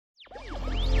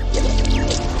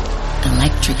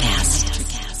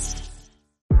NutriCast.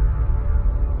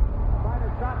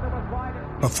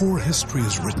 Before history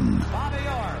is written,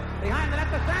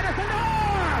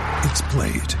 it's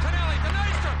played.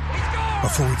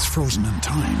 Before it's frozen in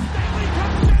time,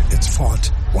 it's fought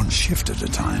one shift at a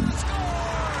time.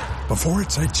 Before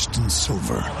it's etched in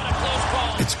silver,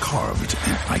 it's carved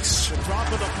in ice.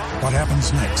 What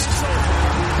happens next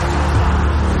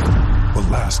will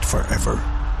last forever.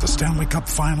 The Stanley Cup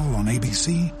Final on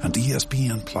ABC and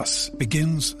ESPN Plus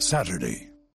begins Saturday.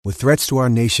 With threats to our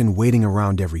nation waiting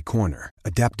around every corner,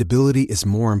 adaptability is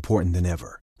more important than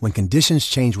ever. When conditions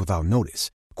change without notice,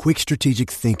 quick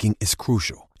strategic thinking is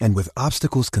crucial. And with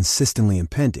obstacles consistently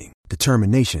impending,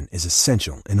 determination is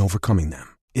essential in overcoming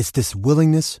them. It's this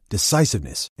willingness,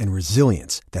 decisiveness, and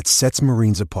resilience that sets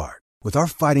Marines apart. With our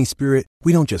fighting spirit,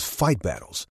 we don't just fight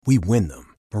battles, we win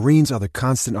them. Marines are the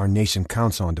constant our nation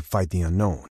counts on to fight the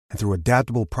unknown. And through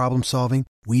adaptable problem solving,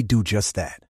 we do just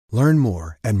that. Learn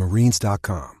more at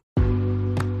marines.com.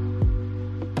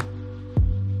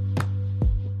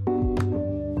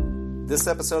 This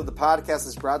episode of the podcast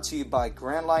is brought to you by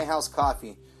Grand Lighthouse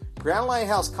Coffee. Grand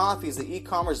Lighthouse Coffee is the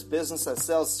e-commerce business that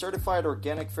sells certified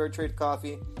organic fair trade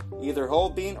coffee, either whole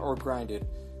bean or grinded.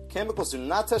 Chemicals do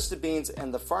not touch the beans,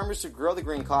 and the farmers who grow the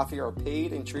green coffee are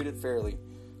paid and treated fairly.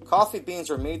 Coffee beans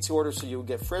are made to order, so you will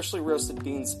get freshly roasted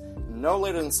beans no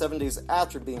later than 7 days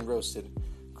after being roasted.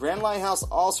 Grand Lighthouse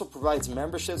also provides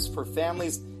memberships for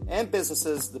families and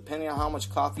businesses depending on how much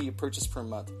coffee you purchase per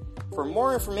month. For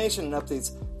more information and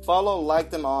updates, like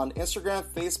them on Instagram,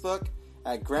 Facebook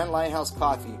at Grand Lighthouse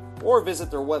Coffee, or visit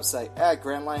their website at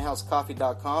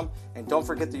grandlighthousecoffee.com, and don't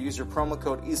forget to use your promo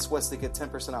code EastWest to get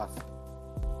 10% off.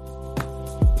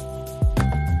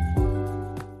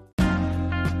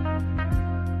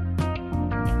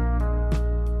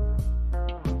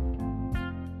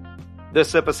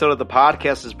 This episode of the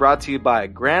podcast is brought to you by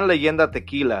Gran Leyenda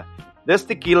Tequila. This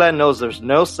tequila knows there's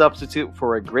no substitute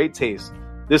for a great taste.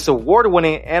 This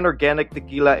award-winning and organic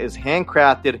tequila is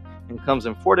handcrafted and comes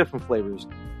in 4 different flavors.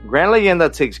 Gran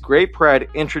Leyenda takes great pride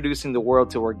introducing the world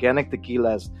to organic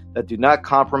tequilas that do not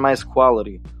compromise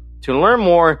quality. To learn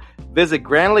more, visit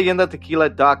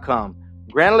GranLeyendaTequila.com.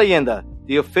 Gran Leyenda,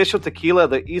 the official tequila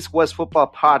of the East West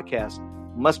Football Podcast.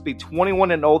 Must be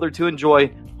 21 and older to enjoy.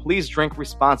 Please drink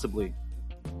responsibly.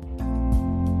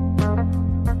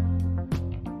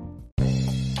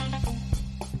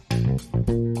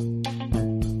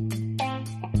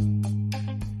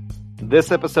 This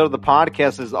episode of the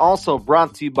podcast is also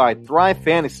brought to you by Thrive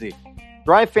Fantasy.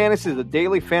 Thrive Fantasy is a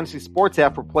daily fantasy sports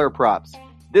app for player props.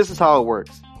 This is how it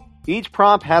works. Each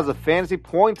prop has a fantasy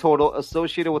point total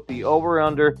associated with the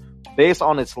over-under based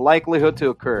on its likelihood to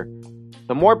occur.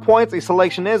 The more points a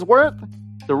selection is worth,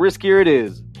 the riskier it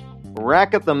is.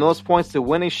 Rack up the most points to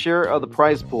win a share of the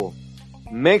prize pool.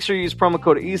 Make sure you use promo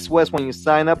code EastWest when you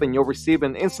sign up, and you'll receive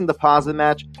an instant deposit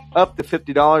match up to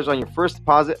 $50 on your first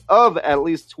deposit of at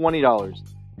least $20.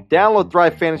 Download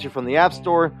Thrive Fantasy from the App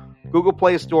Store, Google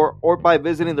Play Store, or by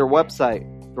visiting their website,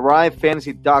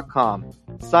 thrivefantasy.com.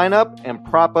 Sign up and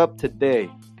prop up today.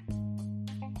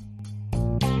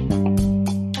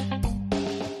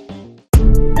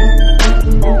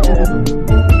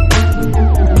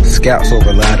 Scouts are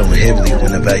relied on heavily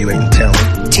when evaluating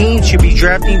talent. Teams should be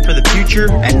drafting for the future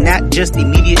and not just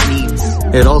immediate needs.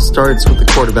 It all starts with the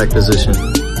quarterback position.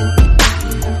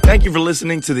 Thank you for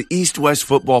listening to the East West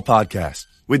Football Podcast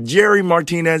with Jerry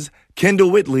Martinez, Kendall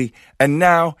Whitley, and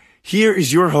now here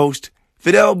is your host,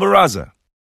 Fidel Barraza.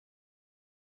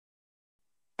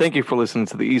 Thank you for listening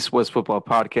to the East West Football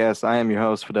Podcast. I am your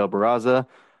host, Fidel Barraza.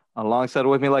 Alongside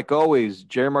with me, like always,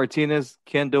 Jerry Martinez,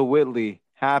 Kendall Whitley.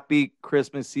 Happy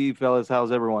Christmas Eve, fellas.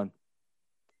 How's everyone?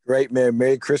 Great, man.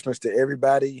 Merry Christmas to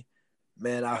everybody.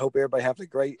 Man, I hope everybody have a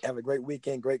great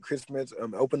weekend, great Christmas.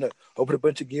 Open a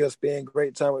bunch of gifts, spend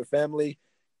great time with family.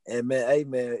 And man, hey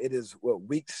man, it is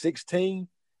week 16.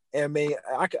 And man,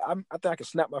 I think I can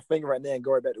snap my finger right now and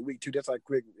go right back to week 2. That's how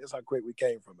quick we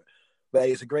came from it. But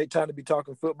hey, it's a great time to be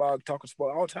talking football, talking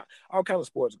sport, all kinds of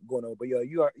sports going on. But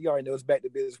you already know it's back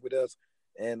to business with us.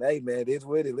 And hey man, it is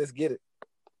what it is. Let's get it.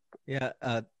 Yeah,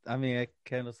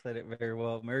 Kendall said it very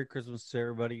well. Merry Christmas to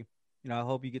everybody. I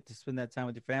hope you get to spend that time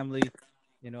with your family,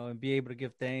 and be able to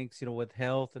give thanks, with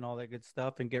health and all that good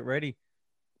stuff, and get ready,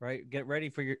 right? Get ready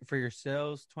for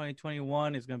yourselves.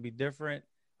 2021 is going to be different.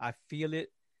 I feel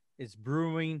it. It's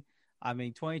brewing.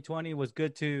 2020 was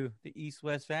good to the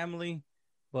East-West family,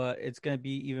 but it's going to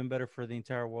be even better for the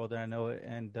entire world, and I know it.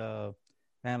 And,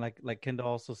 man, like Kendall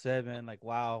also said, man,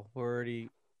 wow, we're already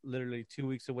literally 2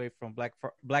 weeks away from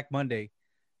Black Monday,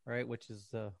 right? Which is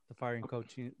the firing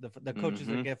coaching, the coaches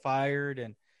that get fired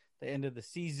and the end of the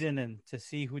season and to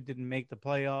see who didn't make the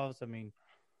playoffs. I mean,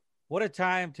 what a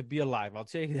time to be alive! I'll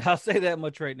say that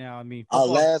much right now. I mean, our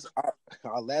last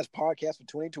podcast for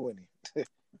 2020.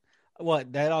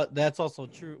 What that's also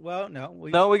true. Well, no,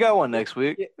 we got one next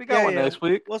week. We got one next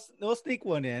week. We'll sneak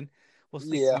one in.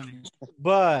 One in.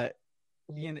 But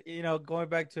you know, going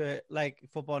back to it, like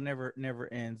football never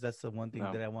ends. That's the one thing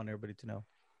that I want everybody to know.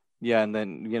 Yeah, and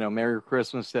then Merry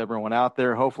Christmas to everyone out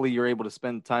there. Hopefully, you're able to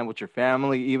spend time with your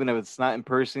family, even if it's not in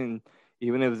person,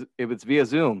 even if it's via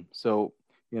Zoom. So,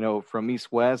 from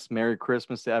East West, Merry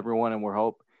Christmas to everyone, and we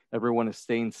hope everyone is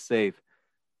staying safe.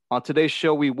 On today's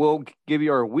show, we will give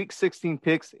you our Week 16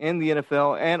 picks in the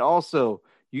NFL, and also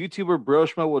YouTuber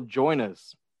Broshma will join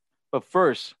us. But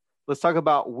first, let's talk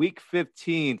about Week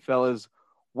 15, fellas.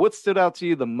 What stood out to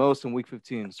you the most in Week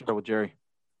 15? Start with Jerry.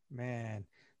 Man,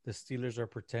 the Steelers are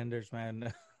pretenders,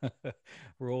 man.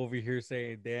 We're over here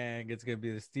saying, dang, it's going to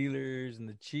be the Steelers and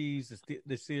the Chiefs.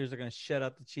 The Steelers are going to shut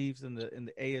out the Chiefs in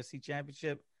the AFC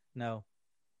Championship. No.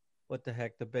 What the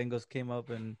heck? The Bengals came up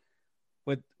and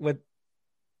with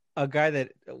a guy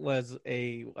that was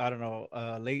a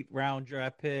late round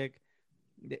draft pick.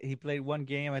 He played one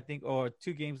game, I think, or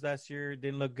 2 games last year.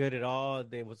 Didn't look good at all.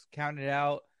 They was counted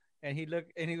out, and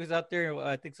he was out there.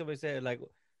 I think somebody said, like,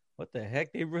 what the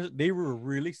heck? They were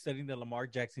really studying the Lamar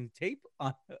Jackson tape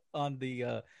on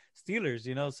the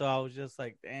Steelers, So I was just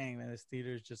like, dang, man, the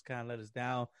Steelers just kind of let us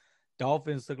down.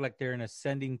 Dolphins look like they're an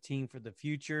ascending team for the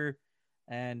future,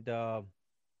 and I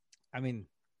mean.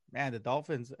 Man, the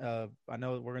Dolphins. I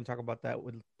know we're going to talk about that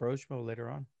with Broshmo later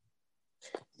on.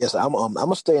 Yes, I'm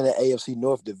gonna stay in the AFC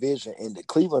North Division and the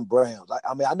Cleveland Browns.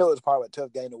 I mean, I know it's probably a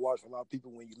tough game to watch for a lot of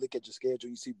people when you look at your schedule.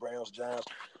 You see Browns, Giants,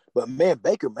 but man,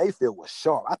 Baker Mayfield was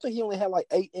sharp. I think he only had like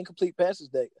 8 incomplete passes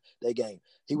that game.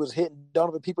 He was hitting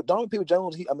Donovan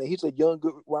Peoples-Jones. He's a young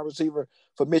good wide receiver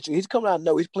for Michigan. He's coming out. I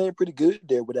know he's playing pretty good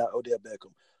there without Odell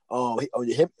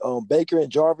Beckham. Baker and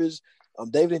Jarvis,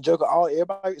 David and Joker,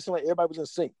 everybody seemed like everybody was in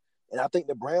sync. And I think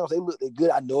the Browns, they look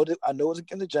good. I know it's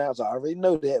against the Giants. I already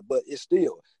know that, but it's an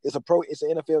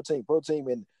NFL team, pro team,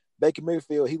 and Baker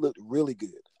Mayfield, he looked really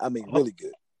good. I mean, really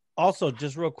good. Also,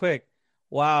 just real quick,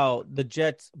 wow, the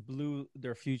Jets blew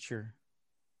their future.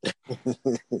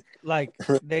 Like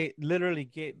they literally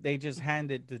they just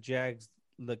handed the Jags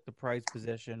like the prize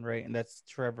possession, right? And that's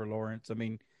Trevor Lawrence. I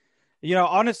mean,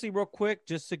 honestly, real quick,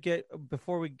 just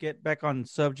before we get back on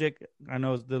subject, I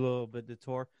know it's a little bit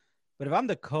detour. But if I'm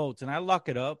the Colts and I lock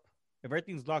it up, if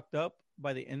everything's locked up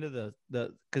by the end of the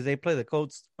because they play the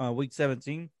Colts Week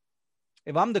 17,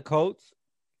 if I'm the Colts,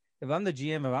 if I'm the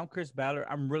GM, if I'm Chris Ballard,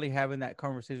 I'm really having that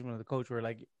conversation with the coach where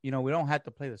like, we don't have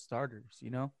to play the starters,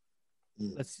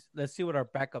 Let's see what our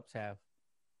backups have.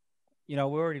 We're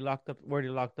already locked up. We're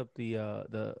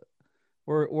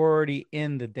already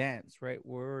in the dance, right?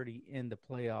 We're already in the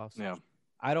playoffs. Yeah.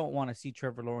 I don't want to see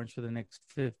Trevor Lawrence for the next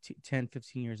 10,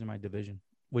 15 years in my division.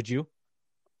 Would you?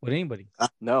 Would anybody?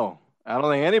 No, I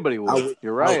don't think anybody would.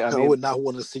 You're right. I would not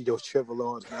want to see your Trevor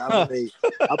Lawrence. For my sake,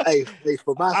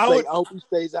 I hope he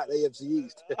stays out the AFC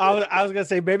East. I was gonna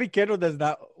say maybe Kendall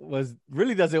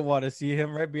really doesn't want to see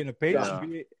him, right? Being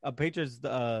a Patriots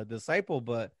disciple,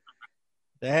 but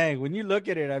dang, when you look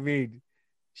at it, I mean,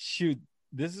 shoot,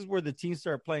 this is where the teams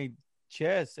start playing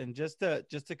chess. And just to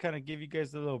kind of give you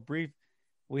guys a little brief.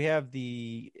 We have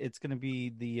it's going to be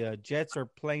the Jets are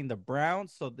playing the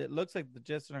Browns. So it looks like the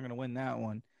Jets are not going to win that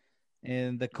one.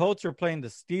 And the Colts are playing the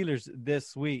Steelers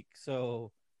this week.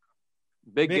 So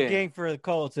big game for the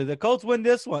Colts. If the Colts win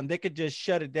this one, they could just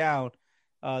shut it down.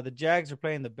 The Jags are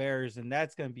playing the Bears, and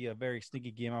that's going to be a very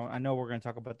sneaky game. I know we're going to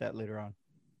talk about that later on.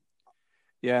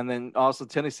 Yeah, and then also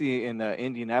Tennessee and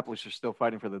Indianapolis are still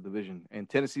fighting for the division. And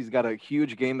Tennessee's got a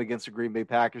huge game against the Green Bay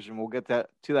Packers, and we'll get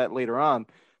to that later on.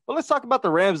 But let's talk about the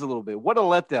Rams a little bit. What a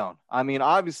letdown. I mean,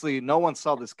 obviously, no one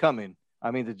saw this coming.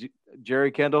 I mean,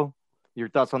 Jerry Kendall, your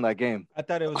thoughts on that game? I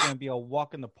thought it was going to be a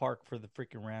walk in the park for the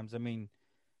freaking Rams. I mean,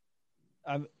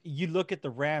 you look at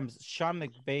the Rams, Sean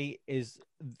McVay is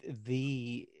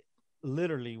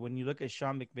literally, when you look at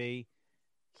Sean McVay,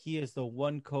 he is the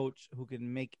one coach who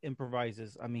can make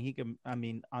improvises. I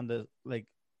mean,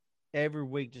 every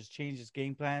week just change his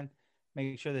game plan,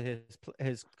 make sure that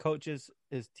his coaches,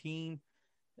 his team,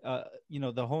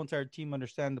 the whole entire team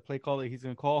understand the play call that he's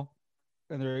going to call,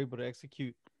 and they're able to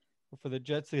execute. But for the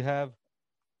Jets to have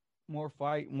more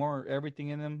fight, more everything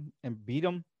in them, and beat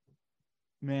them,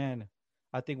 man,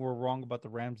 I think we're wrong about the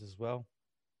Rams as well.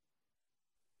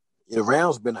 Yeah, the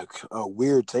Rams been a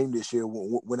weird team this year.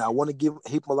 When I want to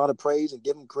heap them a lot of praise and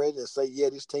give them credit and say, yeah,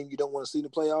 this team you don't want to see in the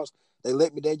playoffs, they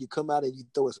let me down. You come out and you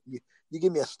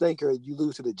give me a stinker and you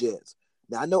lose to the Jets.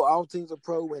 Now I know all teams are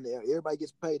pro and everybody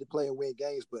gets paid to play and win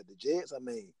games, but the Jets, I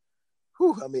mean,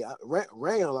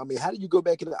 Rams, I mean, how do you go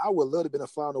back in? I would love to have been a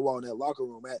fly on the wall in that locker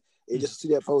room and just see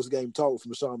that post game talk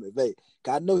from Sean McVay.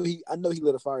 I know he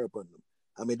lit a fire up under them.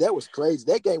 I mean, that was crazy.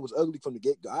 That game was ugly from the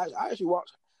get go. I actually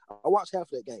watched half of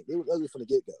that game. It was ugly from the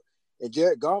get go. And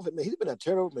Jared Goff, man, he's been a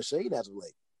turnover machine as of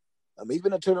late. I mean, he's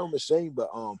been a turnover machine, but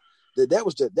that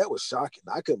was shocking.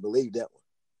 I couldn't believe that one.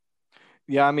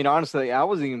 Yeah, I mean, honestly, I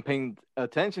wasn't even paying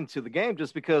attention to the game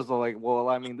just because,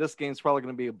 this game's probably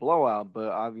going to be a blowout.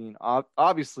 But, I mean,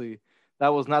 obviously, that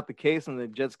was not the case, and the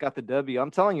Jets got the W.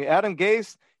 I'm telling you, Adam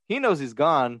Gase, he knows he's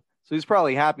gone, so he's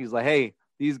probably happy. He's like, hey,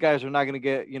 these guys are not going to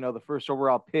get, the first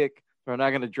overall pick. They're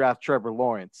not going to draft Trevor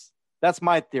Lawrence. That's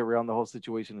my theory on the whole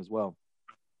situation as well.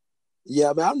 Yeah,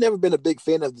 I mean, I've never been a big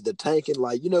fan of the tanking.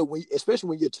 Like, especially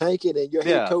when you're tanking and your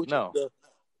head coach. No.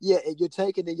 And you're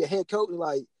tanking and your head coach,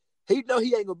 like, he know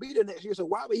he ain't gonna be there next year, so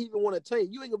why would he even want to tank?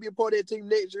 You ain't gonna be a part of that team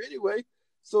next year anyway.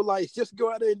 So like, just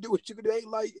go out there and do what you can do. Ain't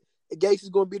like Gase is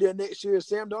gonna be there next year.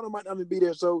 Sam Darnold might not even be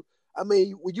there. So I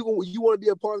mean, you want to be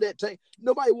a part of that tank?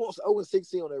 Nobody wants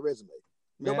 0-16 on their resume.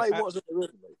 Nobody wants it on their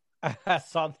resume. I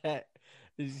saw that.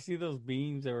 Did you see those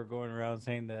memes that were going around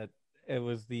saying that it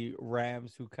was the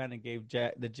Rams who kind of gave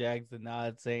the Jags the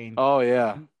nod, saying, "Oh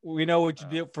yeah, we know what you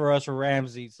did for us,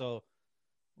 Ramsey, so."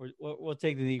 We'll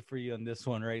take the knee for you on this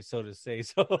one, right? So to say.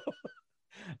 So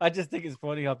I just think it's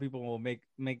funny how people will make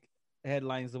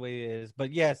headlines the way it is.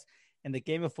 But yes, in the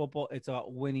game of football, it's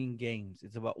about winning games.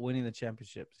 It's about winning the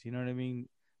championships. You know what I mean?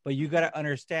 But you got to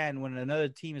understand when another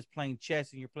team is playing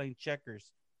chess and you're playing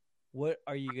checkers, what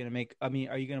are you going to make? I mean,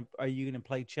 are you going to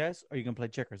play chess or are you going to play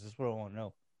checkers? That's what I want to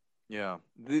know. Yeah.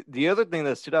 The other thing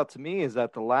that stood out to me is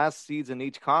that the last seeds in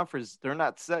each conference, they're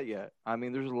not set yet. I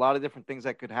mean, there's a lot of different things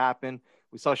that could happen.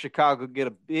 We saw Chicago get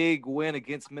a big win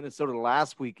against Minnesota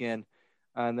last weekend.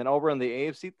 And then over on the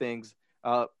AFC things,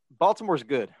 Baltimore's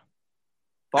good.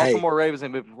 Baltimore Ravens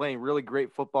have been playing really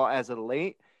great football as of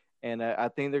late. And I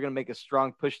think they're going to make a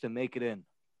strong push to make it in.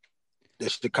 The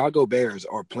Chicago Bears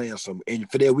are playing some. And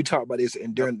Fidel, we talked about this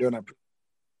and during our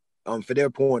Fidel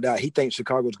pointed out he thinks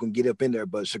Chicago's going to get up in there,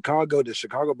 but the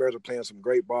Chicago Bears are playing some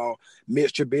great ball.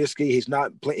 Mitch Trubisky, he's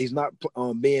not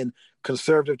being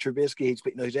conservative. Trubisky, he's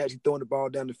actually throwing the ball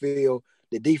down the field.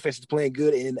 The defense is playing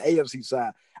good. And in the AFC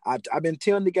side, I've been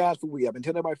telling the guys for weeks. I've been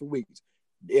telling everybody for weeks.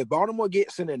 If Baltimore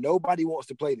gets in there, nobody wants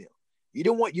to play them. You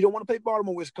don't want to play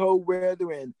Baltimore with cold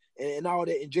weather and all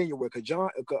that in January because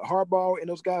Harbaugh and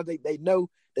those guys they know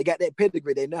they got that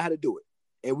pedigree. They know how to do it.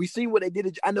 And we seen what they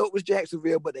did. I know it was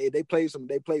Jacksonville, but they played some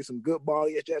good ball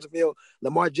against Jacksonville.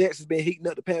 Lamar Jackson's been heating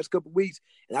up the past couple of weeks.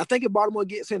 And I think if Baltimore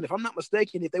gets in, if I'm not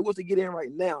mistaken, if they was to get in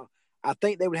right now, I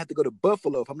think they would have to go to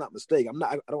Buffalo, if I'm not mistaken.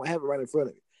 I don't have it right in front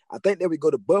of me. I think they would go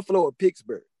to Buffalo or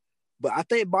Pittsburgh. But I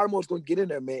think Baltimore's going to get in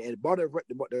there, man. And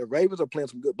the Ravens are playing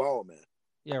some good ball, man.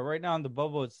 Yeah, right now in the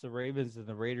bubble, it's the Ravens and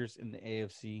the Raiders in the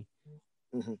AFC.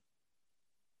 Mm-hmm.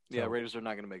 Yeah, Raiders are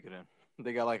not going to make it in.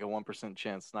 They got like a 1%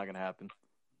 chance. It's not going to happen.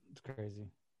 It's crazy.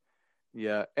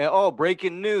 Yeah. And,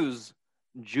 breaking news.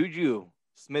 Juju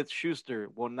Smith-Schuster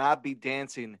will not be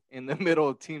dancing in the middle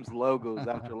of teams' logos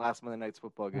after last Monday night's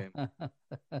football game.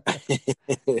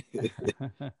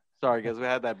 Sorry, guys. We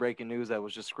had that breaking news that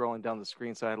was just scrolling down the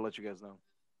screen, so I had to let you guys know.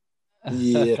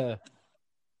 Yeah.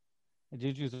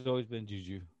 Juju's always been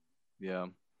Juju. Yeah.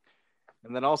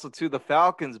 And then also, too, the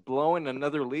Falcons blowing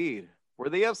another lead. Were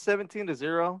they up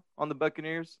 17-0 on the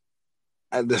Buccaneers?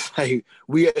 And it's funny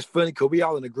because we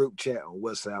all in a group chat on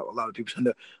WhatsApp. A lot of people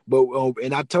know, but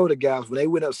and I told the guys when they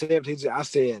went up 17, I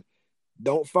said,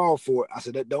 "Don't fall for it." I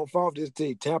said, "Don't fall for this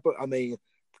team." Tampa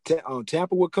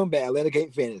will come back. Atlanta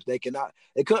can't finish. They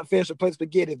couldn't finish a plate of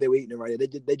spaghetti if they were eating it right.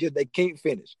 They can't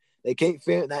finish. They can't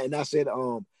finish. And I said,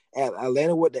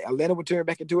 Atlanta would turn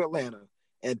back into Atlanta,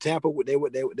 and Tampa would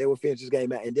finish this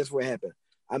game out. And that's what happened.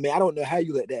 I mean, I don't know how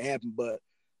you let that happen, but.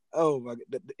 Oh my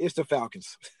God, it's the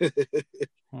Falcons.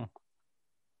 Well,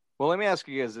 let me ask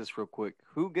you guys this real quick.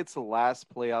 Who gets the last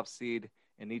playoff seed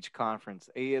in each conference,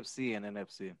 AFC and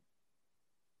NFC?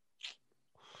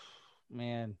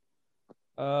 Man,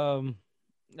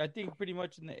 I think pretty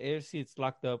much in the AFC it's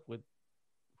locked up with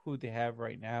who they have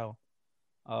right now.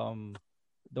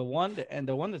 The one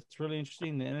that's really interesting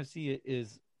in the NFC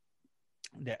is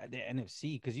the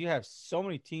NFC because you have so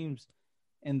many teams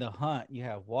in the hunt. You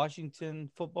have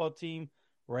Washington football team,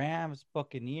 Rams,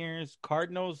 Buccaneers,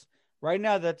 Cardinals. Right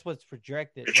now, that's what's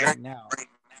projected right now.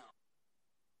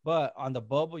 But on the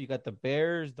bubble, you got the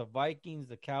Bears, the Vikings,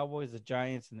 the Cowboys, the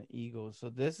Giants, and the Eagles.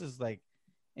 So this is like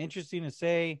interesting to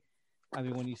say. I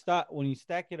mean, when you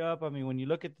stack it up, I mean, when you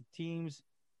look at the teams,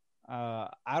 I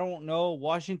don't know.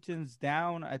 Washington's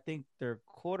down. I think their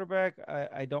quarterback.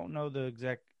 I don't know the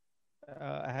exact.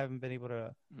 I haven't been able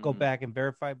to go back and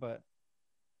verify, but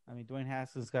I mean, Dwayne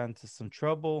Haskins got into some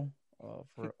trouble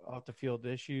for off the field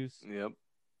issues. Yep.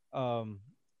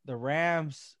 The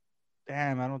Rams.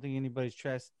 Damn, I don't think anybody's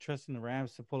trusting the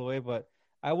Rams to pull away, but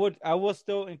I will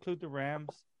still include the Rams.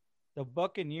 The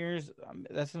Buccaneers,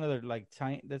 that's another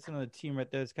that's another team right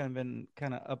there that's kind of been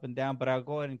kind of up and down, but I'll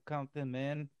go ahead and count them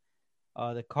in.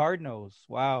 The Cardinals,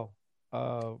 wow.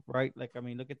 Right, like I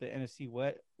mean, look at the NFC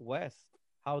West.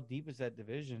 How deep is that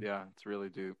division? Yeah, it's really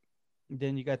deep.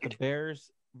 Then you got the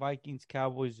Bears, Vikings,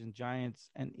 Cowboys, and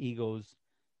Giants and Eagles.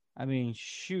 I mean,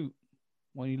 shoot.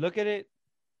 When you look at it,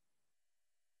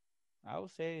 I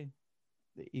would say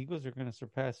the Eagles are going to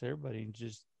surpass everybody and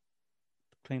just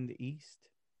claim the East.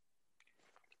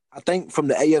 I think from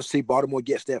the AFC, Baltimore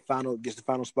gets the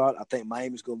final spot. I think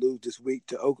Miami's going to lose this week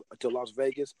to Las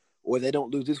Vegas, or they don't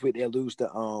lose this week, they'll lose to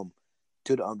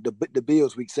the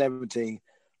Bills week 17.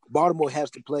 Baltimore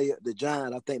has to play the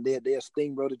Giants. I think they'll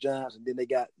steamroll the Giants, and then they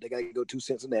got to go to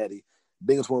Cincinnati.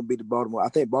 Bengals won't beat the Baltimore. I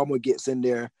think Baltimore gets in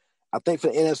there. I think for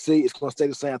the NFC, it's going to stay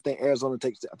the same. I think Arizona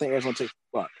takes the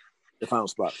final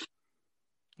spot.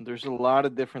 There's a lot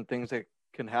of different things that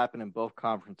can happen in both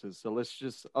conferences. So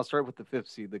I'll start with the 5th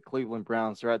seed, the Cleveland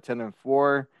Browns. They're at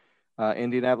 10-4.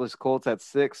 Indianapolis Colts at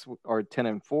 6 are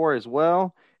 10-4 as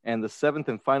well. And the 7th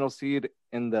and final seed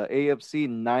in the AFC,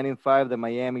 9-5, the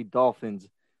Miami Dolphins.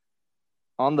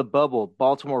 On the bubble,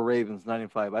 Baltimore Ravens,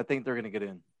 9-5. I think they're going to get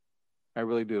in. I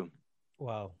really do.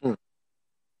 Wow.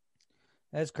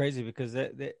 That's crazy because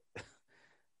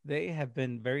they have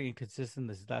been very inconsistent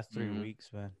this last 3 weeks,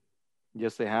 man.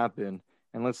 Yes, they have been.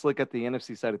 And let's look at the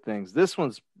NFC side of things. This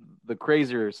one's the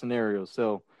crazier scenario.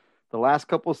 So the last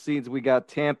couple of seeds, we got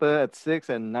Tampa at 6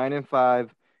 at 9-5,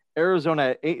 Arizona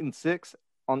at 8-6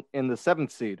 in the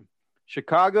 7th seed.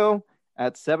 Chicago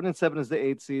at 7-7 is the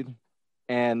 8th seed,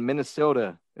 and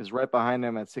Minnesota is right behind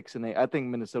them at 6-8. I think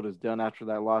Minnesota's done after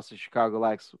that loss to Chicago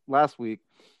last week.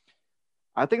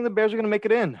 I think the Bears are going to make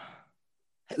it in.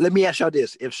 Let me ask y'all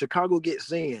this: if Chicago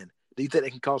gets in, do you think they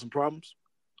can cause some problems?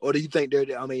 Or do you think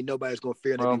nobody's going to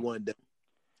fear they'll be one and done?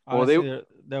 Honestly,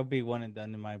 they'll be one and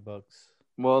done in my books.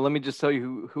 Well, let me just tell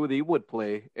you who they would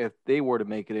play if they were to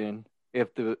make it in.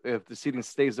 If the seeding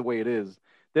stays the way it is,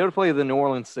 they would play the New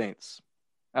Orleans Saints.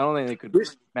 I don't think they could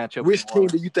match up. Which team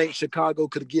do you think Chicago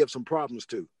could give some problems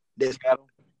to? Seattle.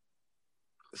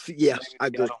 Yes, I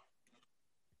agree.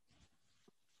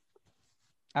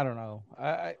 I don't know.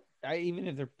 I even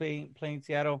if they're playing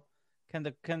Seattle. Can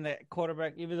the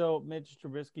quarterback, even though Mitch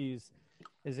Trubisky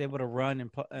is able to run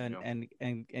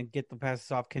and get the passes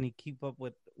off, can he keep up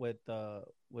with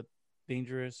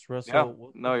dangerous Russell?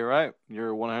 Yeah. No, you're right.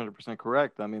 You're 100%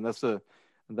 correct. I mean, that's the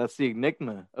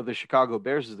enigma of the Chicago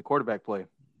Bears is the quarterback play.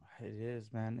 It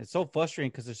is, man. It's so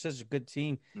frustrating because they're such a good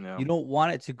team. Yeah. You don't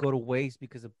want it to go to waste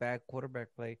because of bad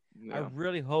quarterback play. Yeah. I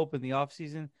really hope in the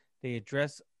offseason they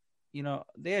address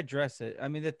it. I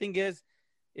mean, the thing is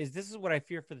this is what I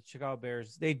fear for the Chicago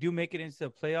Bears. They do make it into the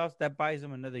playoffs. That buys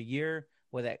them another year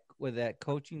with that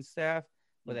coaching staff,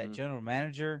 with that general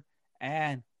manager.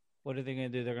 And what are they going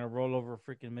to do? They're going to roll over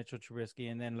freaking Mitchell Trubisky,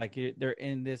 and then they're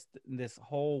in this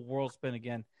whole world spin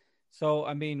again. So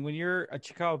I mean, when you're a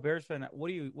Chicago Bears fan, what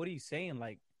are you saying?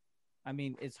 Like, I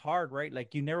mean, it's hard, right?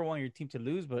 Like, you never want your team to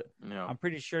lose, but I'm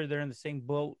pretty sure they're in the same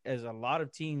boat as a lot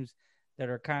of teams that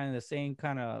are kind of the same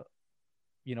kind of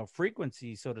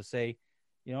frequency, so to say.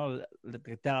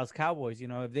 The Dallas Cowboys,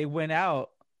 if they win out,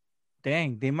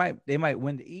 dang, they might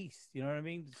win the East. You know what I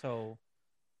mean? So,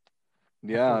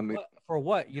 yeah, for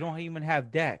what? You don't even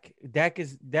have Dak.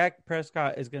 Dak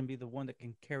Prescott is going to be the one that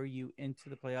can carry you into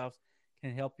the playoffs,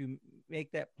 can help you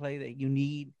make that play that you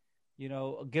need.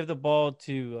 Give the ball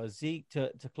to Zeke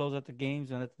to close out the games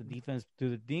and let the defense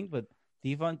do the thing. But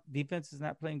defense is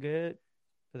not playing good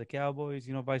for the Cowboys.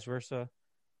 Vice versa.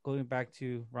 Going back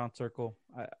to round circle,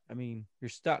 I mean, you're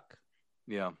stuck.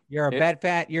 Yeah, you're a bad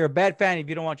fan. You're a bad fan if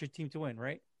you don't want your team to win,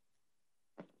 right?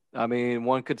 I mean,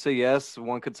 one could say yes,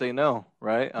 one could say no,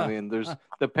 right? I mean, there's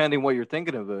depending what you're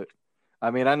thinking of it. I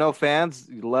mean, I know fans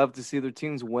love to see their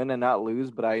teams win and not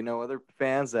lose, but I know other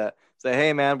fans that say,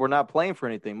 "Hey, man, we're not playing for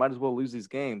anything. Might as well lose these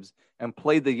games and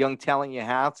play the young talent you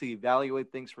have to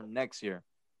evaluate things for next year."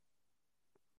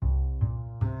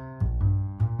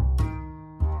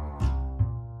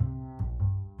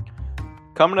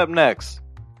 Coming up next,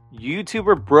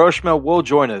 YouTuber Broshmel will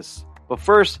join us. But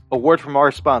first, a word from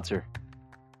our sponsor.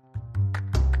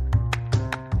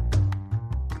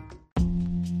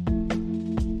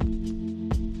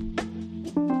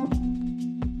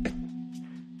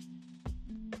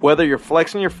 Whether you're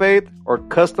flexing your faith or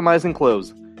customizing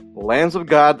clothes, Lambs of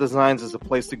God Designs is the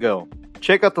place to go.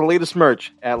 Check out the latest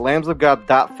merch at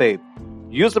lambsofgod.faith.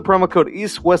 Use the promo code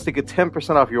EastWest to get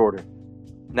 10% off your order.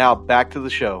 Now back to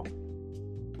the show.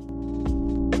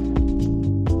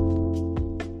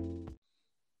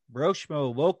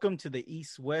 Broshmo, welcome to the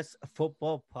East West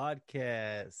Football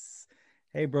Podcast.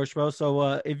 Hey, Broshmo.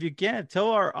 So, if you can,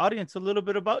 tell our audience a little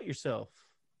bit about yourself.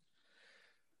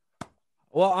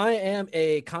 Well, I am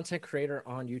a content creator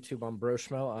on YouTube on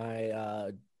Broshmo.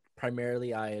 I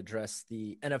primarily address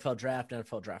the NFL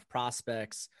draft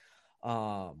prospects,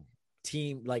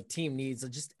 team needs,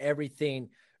 just everything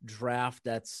draft.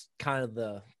 That's kind of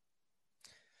the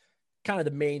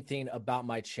main thing about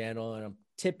my channel, and I'm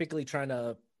typically trying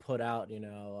to put out,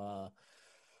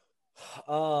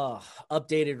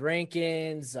 updated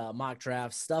rankings, mock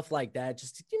drafts, stuff like that.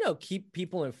 Just to, keep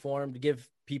people informed, give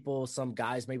people some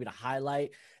guys maybe to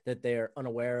highlight that they're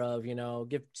unaware of,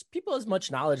 give people as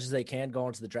much knowledge as they can go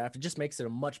into the draft. It just makes it a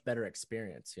much better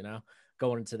experience,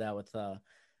 going into that with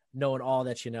knowing all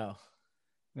that you know.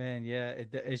 Man, yeah,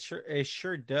 it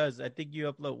sure does. I think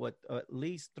you upload at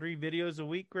least 3 videos a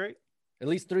week, right? At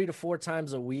least 3 to 4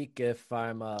 times a week if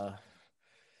I'm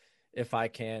if I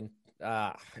can.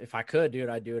 If I could, dude,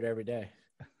 I'd do it every day.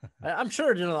 I'm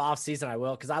sure during the off season I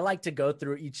will, because I like to go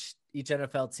through each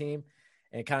NFL team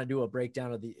and kind of do a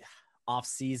breakdown of the off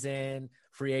season,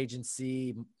 free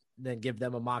agency, then give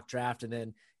them a mock draft, and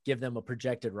then give them a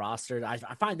projected roster.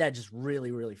 I find that just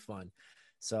really, really fun.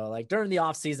 So like during the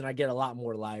off season, I get a lot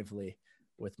more lively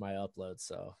with my uploads.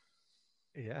 So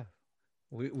yeah,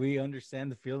 we understand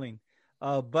the feeling.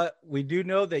 But we do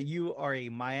know that you are a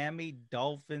Miami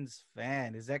Dolphins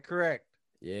fan. Is that correct?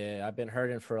 Yeah, I've been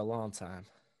hurting for a long time.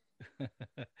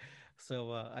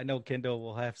 So I know Kendall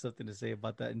will have something to say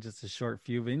about that in just a short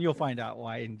few, and you'll find out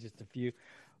why in just a few.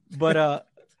 But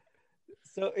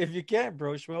so if you can,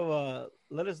 Broshmo,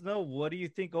 let us know, what do you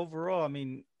think overall? I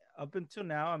mean, up until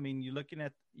now, I mean, you're looking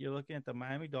at the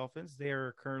Miami Dolphins. They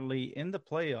are currently in the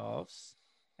playoffs,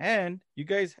 and you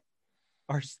guys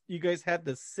had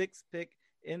the 6th pick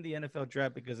in the NFL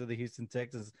draft because of the Houston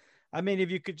Texans. I mean,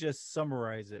 if you could just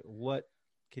summarize it, what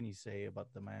can you say about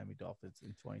the Miami Dolphins in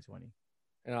 2020?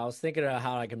 And I was thinking about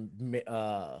how I can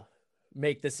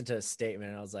make this into a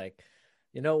statement. And I was like,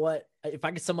 you know what? If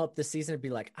I could sum up this season, it'd be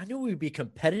like, I knew we'd be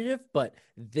competitive, but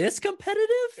this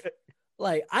competitive?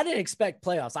 Like, I didn't expect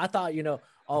playoffs. I thought,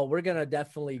 we're going to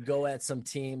definitely go at some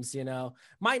teams,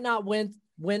 might not win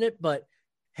it, but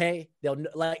hey, they'll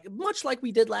much like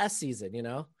we did last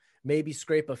season, maybe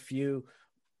scrape a few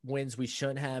wins we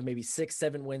shouldn't have, maybe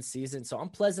 6-7 win season. So I'm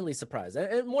pleasantly surprised.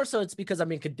 And more so it's because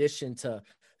I'm in condition to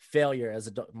failure as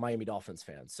a Miami Dolphins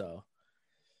fan. So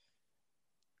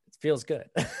it feels good.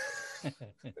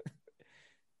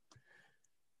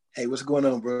 Hey, what's going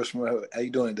on, bro? How you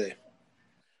doing today?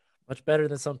 Much better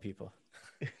than some people.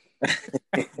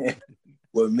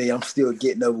 Well, me, I'm still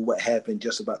getting over what happened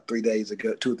just about 2 or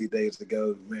 3 days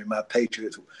ago. Man, my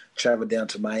Patriots traveled down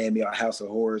to Miami, our house of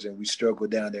horrors, and we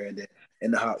struggled down there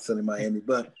in the hot sun in Miami.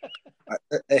 But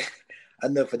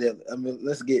enough of that. I mean,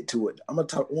 let's get to it. I want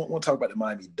to talk about the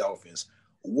Miami Dolphins.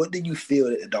 What do you feel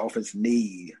that the Dolphins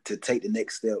need to take the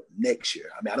next step next year?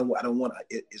 I mean, I don't want.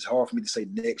 It's hard for me to say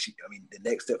next year. I mean, the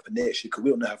next step for next year, because we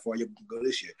don't know how far you can go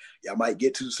this year. Y'all might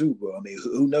get to the Super Bowl. I mean,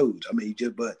 who knows? I mean,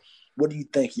 but what do you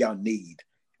think y'all need,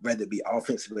 whether it be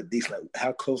offensive or defensive? Like,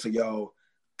 how close are y'all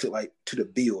to the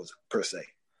Bills per se?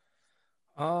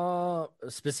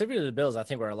 Specifically to the Bills, I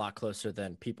think we're a lot closer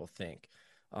than people think.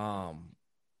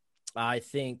 I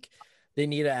think they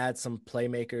need to add some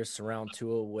playmakers, surround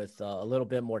Tua with a little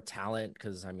bit more talent,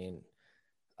 because, I mean,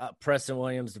 Preston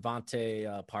Williams,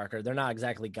 Devontae Parker, they're not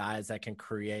exactly guys that can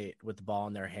create with the ball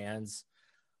in their hands.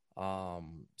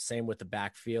 Same with the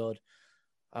backfield.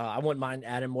 I wouldn't mind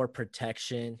adding more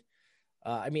protection.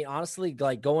 I mean, honestly,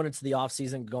 like going into the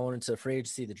offseason, going into free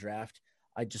agency, the draft,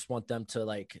 I just want them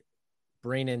to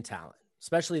bring in talent,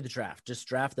 especially the draft. Just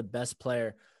draft the best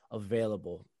player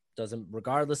available.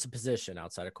 Regardless of position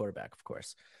outside of quarterback, of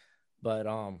course. But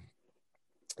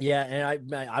yeah,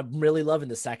 and I'm really loving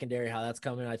the secondary, how that's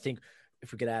coming. I think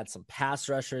if we could add some pass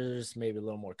rushers, maybe a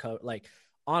little more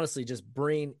honestly, just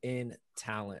bring in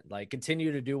talent,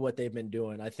 continue to do what they've been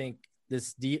doing. I think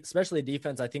especially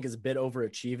defense, I think is a bit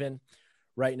overachieving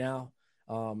right now.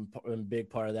 And a big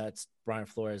part of that's Brian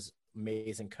Flores,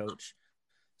 amazing coach.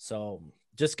 So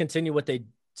just continue what they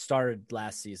started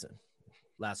last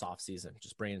off season,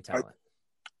 just bringing talent.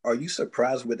 Are you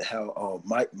surprised with how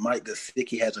Mike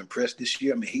Gesicki has impressed this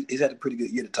year? I mean, he's had a pretty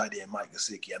good year, the tight end Mike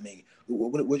Gesicki. I mean,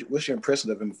 what's your impression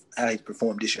of him, how he's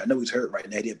performed this year? I know he's hurt right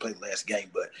now. He didn't play the last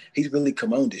game, but he's really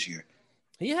come on this year.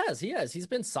 He has. He's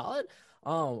been solid.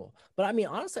 But I mean,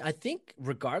 honestly, I think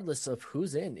regardless of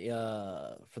who's in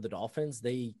for the Dolphins,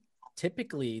 they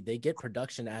typically get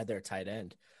production out of their tight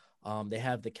end. They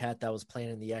have the cat that was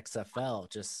playing in the XFL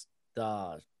just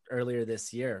earlier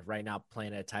this year, right now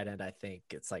playing at tight end. I think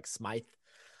it's like Smythe.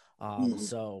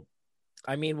 So,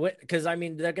 I mean, because I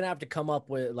mean, they're going to have to come up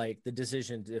with like the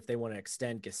decision if they want to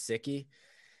extend Gesicki,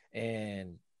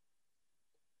 and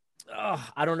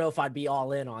I don't know if I'd be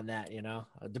all in on that,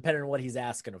 depending on what he's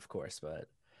asking, of course, but.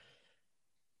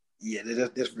 Yeah,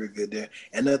 that's very good there.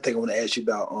 Another thing I want to ask you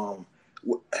about,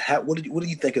 what do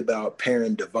you think about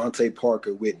pairing Devontae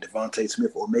Parker with Devontae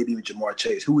Smith, or maybe even Ja'Marr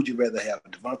Chase? Who would you rather have,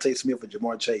 Devontae Smith or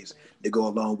Ja'Marr Chase, to go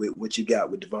along with what you got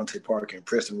with Devontae Parker and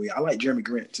Preston Williams? I like Jeremy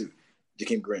Grant too,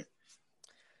 Jakeem Grant.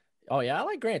 Oh yeah, I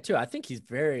like Grant too. I think he's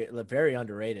very, very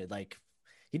underrated. Like,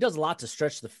 he does a lot to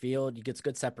stretch the field. He gets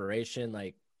good separation.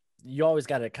 Like, you always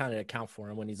got to kind of account for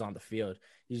him when he's on the field.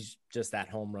 He's just that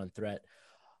home run threat.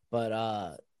 But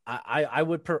I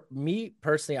would, me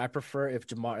personally, I prefer if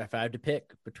I had to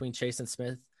pick between Chase and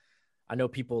Smith. I know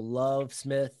people love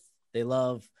Smith. They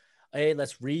love, hey,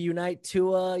 let's reunite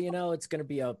Tua. It's going to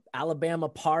be a Alabama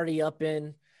party up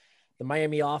in the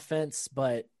Miami offense.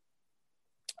 But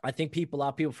I think a lot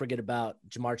of people forget about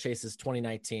Ja'Marr Chase's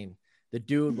 2019. The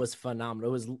dude was phenomenal.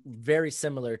 It was very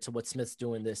similar to what Smith's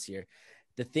doing this year.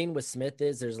 The thing with Smith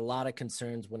is there's a lot of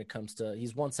concerns when it comes to,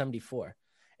 he's 174.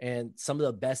 And some of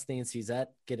the best things he's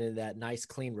at, getting that nice,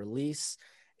 clean release.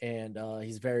 And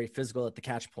he's very physical at the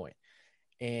catch point.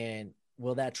 And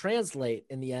will that translate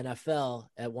in the NFL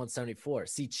at 174?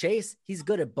 See, Chase, he's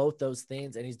good at both those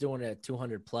things, and he's doing it at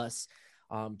 200 plus.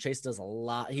 Chase does a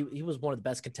lot. He was one of the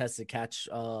best contested catch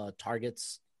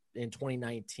targets in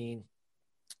 2019.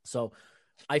 So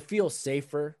I feel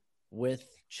safer with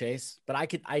Chase, but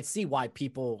I see why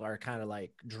people are kind of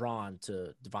like drawn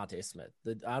to Devontae Smith.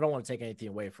 I don't want to take anything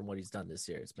away from what he's done this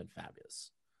year. It's been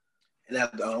fabulous. And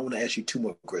I want to ask you two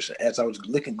more questions. As I was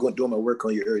doing my work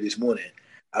on you earlier this morning,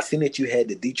 I seen that you had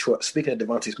the Detroit, speaking of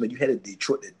Devontae Smith, you had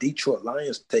the Detroit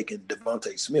Lions taking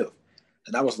Devontae Smith.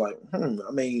 And I was like,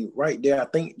 I mean, right there, I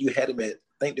think you had him at,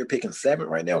 I think they're picking 7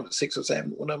 right now, 6 or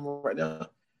 7, one of them right now.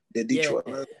 The Detroit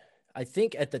Lions. I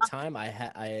think at the time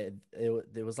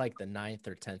it was like the 9th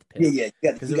or 10th pick. Yeah,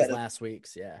 because it was last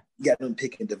week's. Yeah, you got them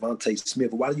picking Devontae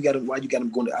Smith. Why you got him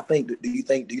going? Do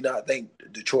you not think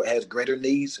Detroit has greater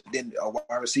needs than a wide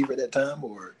receiver at that time,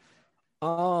 or?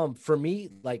 For me,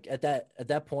 like at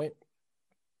that point,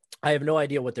 I have no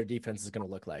idea what their defense is going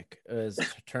to look like as in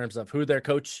terms of who their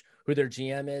coach, who their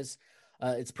GM is.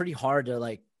 It's pretty hard to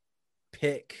like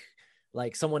pick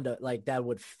like someone to like that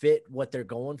would fit what they're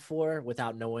going for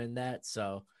without knowing that.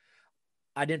 So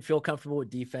I didn't feel comfortable with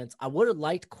defense. I would have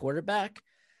liked quarterback,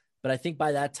 but I think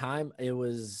by that time it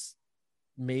was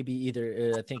maybe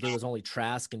I think it was only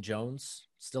Trask and Jones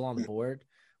still on the board,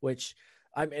 which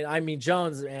I mean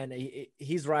Jones, and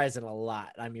he's rising a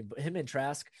lot. I mean, him and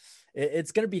Trask,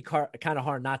 it's going to be kind of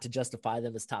hard not to justify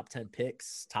them as top 10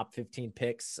 picks, top 15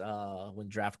 picks when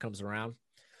draft comes around.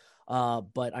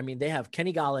 But I mean, they have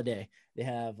Kenny Golladay, they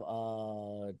have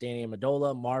Danny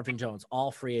Amendola, Marvin Jones,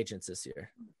 all free agents this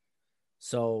year.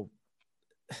 So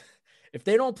if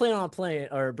they don't plan on playing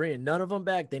or bringing none of them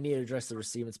back, they need to address the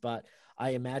receiving spot.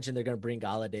 I imagine they're going to bring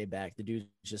Golladay back. The dude's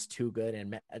just too good,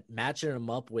 and matching him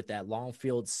up with that long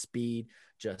field speed,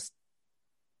 just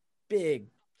big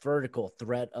vertical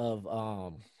threat of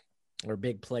or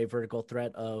big play vertical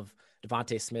threat of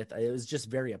Devontae Smith. It was just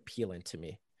very appealing to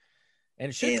me. And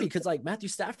it should be, because like Matthew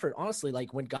Stafford, honestly,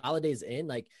 like when Galladay's in,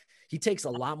 like he takes a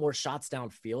lot more shots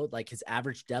downfield. Like his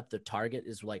average depth of target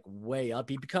is like way up.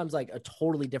 He becomes like a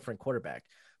totally different quarterback.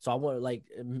 So I want like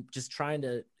just trying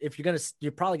to, if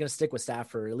you're probably going to stick with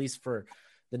Stafford, at least for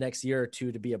the next year or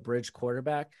two, to be a bridge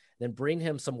quarterback, then bring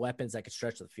him some weapons that could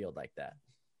stretch the field like that.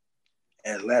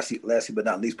 And lastly, but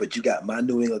not least, but you got my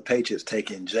New England Patriots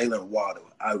taking Jalen Waddle.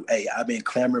 I've been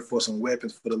clamoring for some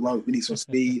weapons for the long. We need some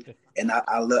speed, and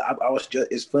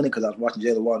it's funny because I was watching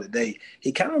Jalen Waddle today.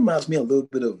 He kind of reminds me a little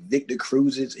bit of Victor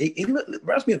Cruz's. He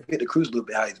reminds me of Victor Cruz a little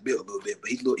bit, how he's built a little bit, but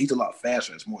he's a lot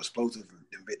faster. It's more explosive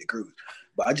than Victor Cruz.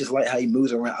 But I just like how he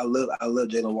moves around. I love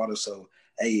Jalen Waddle. So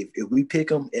hey, if we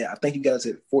pick him, I think you guys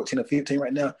at 14 or 15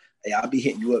 right now. Hey, I'll be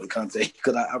hitting you up to contact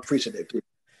because I appreciate that pick.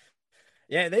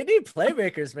 Yeah, they need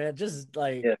playmakers, man. Just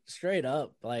like straight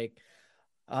up. Like,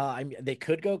 I mean, they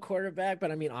could go quarterback,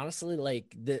 but I mean, honestly,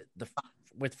 like the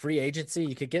with free agency,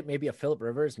 you could get maybe a Phillip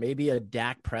Rivers, maybe a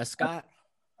Dak Prescott.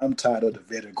 I'm tired of the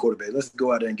veteran quarterback. Let's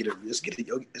go out there and get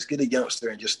a youngster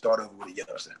and just start over with a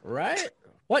youngster. Right?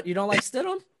 What, you don't like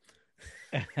Stidham?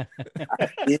 I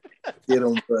did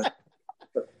him, but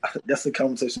that's a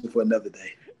conversation for another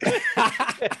day.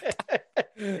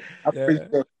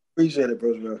 Appreciate it,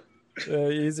 bro.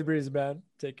 Easy breeze, man.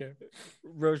 Take care.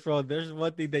 Rochefort, there's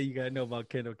one thing that you gotta know about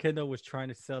Kendall. Kendall was trying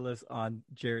to sell us on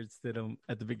Jarrett Stidham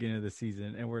at the beginning of the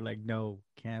season, and we're like, no,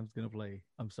 Cam's gonna play.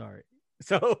 I'm sorry.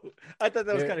 So I thought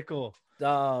that was kind of cool.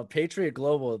 Patriot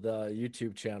Global, the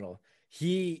YouTube channel,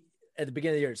 he at the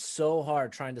beginning of the year, it's so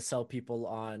hard trying to sell people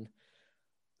on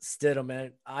Stidham.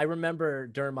 And I remember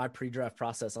during my pre-draft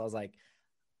process, I was like,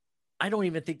 I don't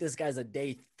even think this guy's a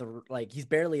day three. Like, he's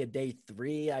barely a day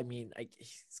three. I mean,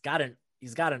 he's got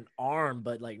an arm,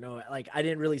 but like, no, like I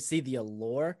didn't really see the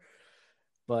allure.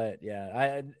 But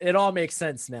yeah, it all makes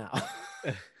sense now.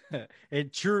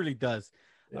 It truly does.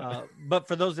 Yeah. But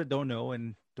for those that don't know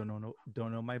and don't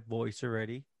know my voice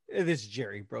already, this is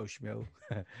Jerry Broshmo,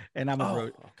 and I'm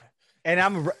a and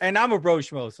I'm a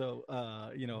Broshmo. So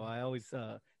I always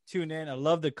tune in. I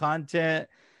love the content.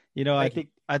 I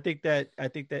think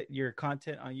that your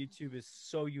content on YouTube is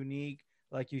so unique.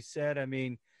 Like you said, I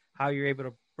mean, how you're able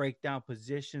to break down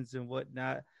positions and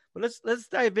whatnot. But let's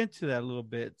dive into that a little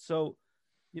bit. So,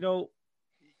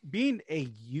 being a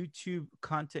YouTube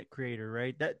content creator,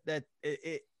 right? That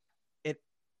it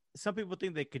some people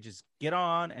think they could just get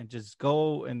on and just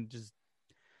go and just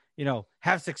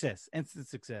have success, instant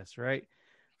success, right?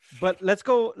 But let's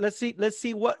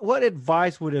see what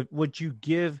advice would you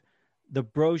give the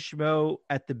Broshmo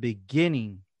at the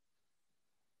beginning,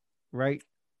 right,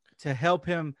 to help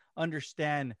him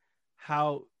understand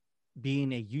how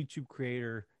being a YouTube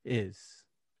creator is?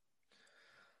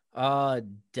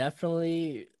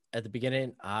 Definitely at the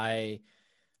beginning, I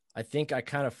think I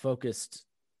kind of focused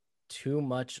too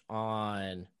much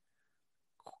on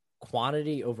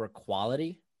quantity over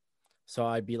quality. So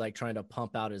I'd be like trying to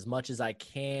pump out as much as I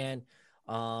can.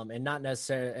 And not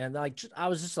necessarily, and like, I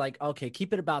was just like, okay,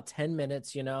 keep it about 10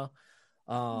 minutes, cause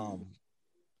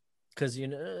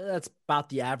that's about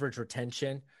the average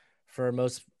retention for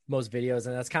most videos.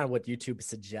 And that's kind of what YouTube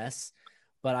suggests.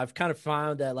 But I've kind of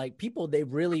found that like people, they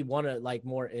really want to like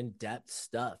more in-depth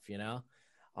stuff,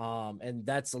 and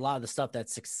that's a lot of the stuff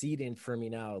that's succeeding for me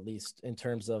now, at least in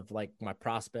terms of like my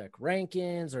prospect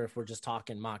rankings, or if we're just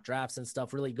talking mock drafts and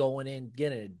stuff, really going in,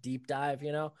 getting a deep dive,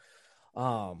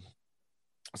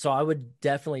 so I would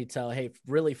definitely tell, hey,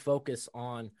 really focus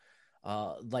on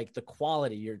like the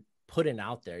quality you're putting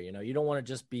out there. You don't want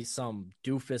to just be some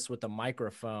doofus with a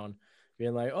microphone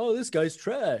being like, oh, this guy's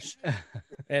trash,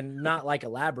 and not like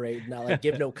elaborate, not like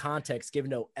give no context, give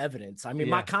no evidence. I mean,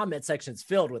 my comment section's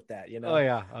filled with that, Oh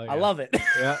yeah. I love it.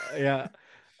 Yeah.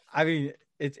 I mean,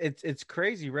 it's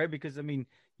crazy, right? Because I mean,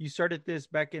 you started this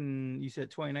back in, you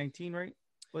said 2019, right?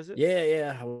 Was it?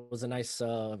 Yeah. It was a nice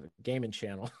gaming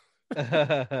channel.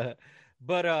 But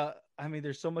I mean,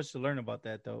 there's so much to learn about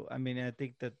that, though. I mean, I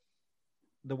think that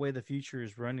the way the future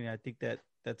is running, I think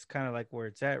that's kind of like where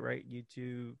it's at, right?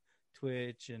 YouTube,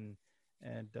 Twitch, and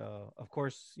of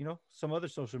course, some other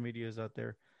social medias out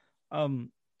there.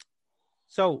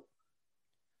 So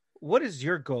what is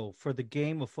your goal for the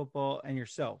game of football and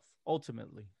yourself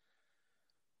ultimately?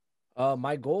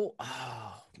 My goal,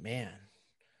 oh man,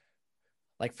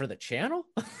 like for the channel,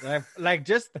 like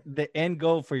just the end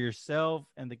goal for yourself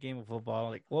and the game of football.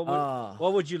 Like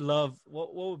what would you love?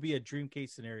 What would be a dream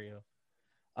case scenario?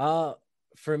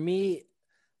 For me,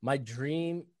 my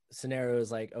dream scenario is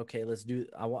like, okay,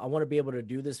 I want to be able to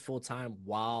do this full time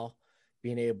while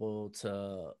being able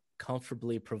to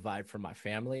comfortably provide for my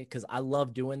family. Cause I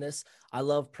love doing this. I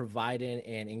love providing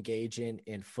and engaging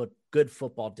in good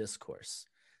football discourse.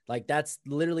 Like that's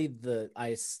literally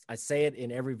I say it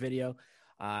in every video.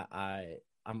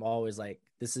 I'm always like,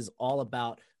 this is all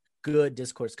about good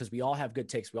discourse. Cause we all have good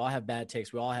takes. We all have bad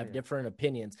takes. We all have different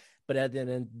opinions, but at the end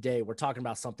of the day, we're talking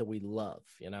about something we love,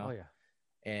 Oh yeah.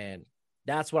 And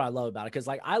that's what I love about it. Cause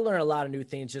like I learn a lot of new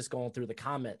things just going through the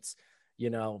comments,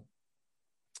 and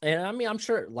I mean, I'm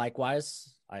sure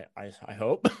likewise, I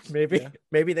hope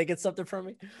maybe they get something from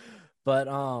me, but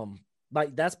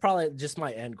like that's probably just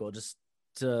my end goal, just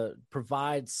to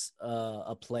provide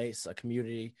a place, a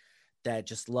community that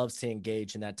just loves to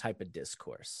engage in that type of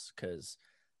discourse. Cause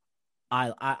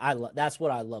I that's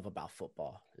what I love about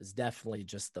football, is definitely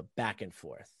just the back and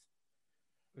forth.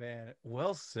 Man,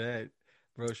 well said,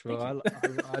 Broshmo.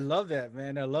 I love that,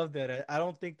 man. I love that. I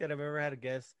don't think that I've ever had a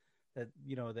guest that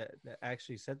that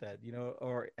actually said that,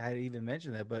 or had even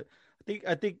mentioned that. But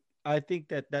I think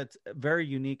that that's very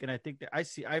unique, and I think that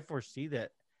I foresee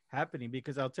that happening,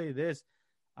 because I'll tell you this.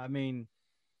 I mean,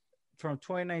 from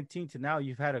 2019 to now,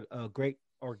 you've had a great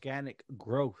organic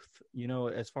growth,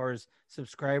 as far as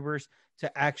subscribers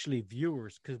to actually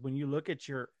viewers. Because when you look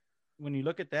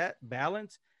at that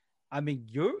balance, I mean,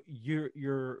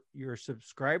 your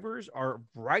subscribers are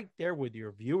right there with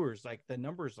your viewers. Like the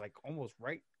numbers, like almost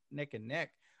right neck and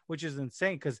neck, which is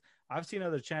insane. Because I've seen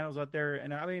other channels out there,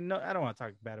 and I mean, no, I don't want to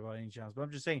talk bad about any channels, but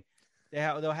I'm just saying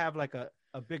they'll have like a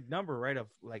big number, right, of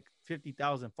like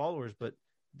 50,000 followers, but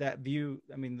that view,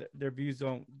 I mean, their views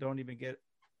don't even get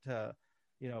to,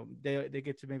 they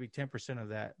get to maybe 10% of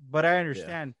that. But I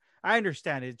understand. Yeah. I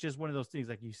understand. It's just one of those things,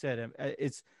 like you said.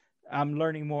 I'm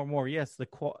learning more and more. Yes, the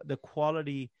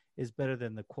quality is better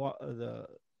than the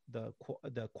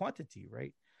quantity,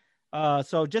 right?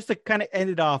 So just to kind of end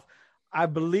it off, I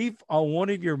believe on one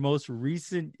of your most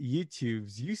recent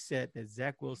YouTubes, you said that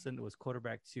Zach Wilson was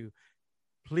quarterback 2.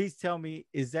 Please tell me,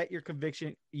 is that your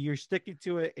conviction? You're sticking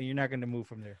to it, and you're not going to move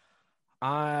from there?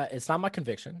 It's not my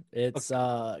conviction. It's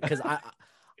because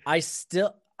I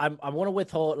want to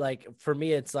withhold. Like for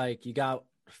me, it's like you got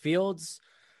Fields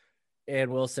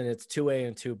and Wilson. It's 2A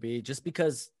and 2B. Just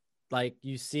because, like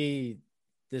you see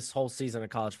this whole season of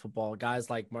college football, guys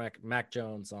like Mac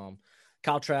Jones,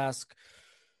 Kyle Trask,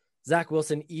 Zach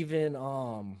Wilson, even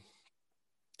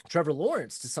Trevor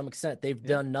Lawrence, to some extent, they've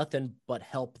done nothing but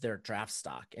help their draft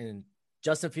stock. And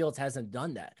Justin Fields hasn't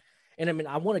done that. And I mean,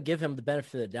 I want to give him the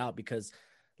benefit of the doubt because,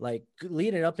 like,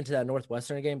 leading up into that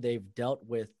Northwestern game, they've dealt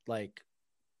with, like,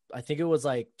 I think it was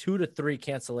like 2 to 3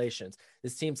 cancellations.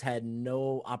 This team's had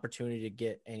no opportunity to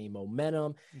get any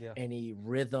momentum, any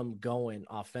rhythm going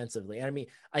offensively. And I mean,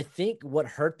 I think what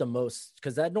hurt the most,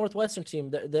 because that Northwestern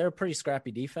team, they're a pretty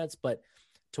scrappy defense, but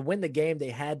to win the game, they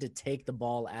had to take the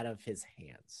ball out of his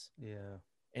hands. Yeah.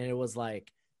 And it was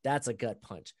like, that's a gut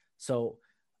punch. So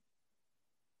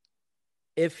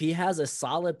if he has a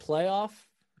solid playoff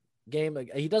game,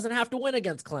 he doesn't have to win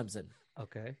against Clemson.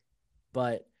 Okay.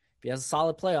 But if he has a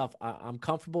solid playoff, I'm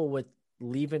comfortable with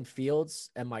leaving Fields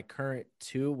at my current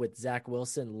 2 with Zach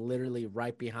Wilson literally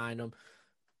right behind him,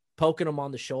 poking him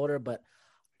on the shoulder. But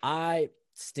I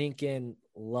stinking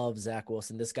love Zach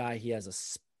Wilson. This guy, he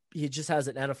just has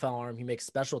an NFL arm. He makes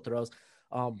special throws.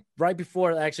 Right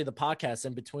before actually the podcast,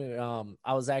 in between,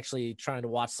 I was actually trying to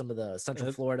watch some of the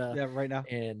Central Florida right now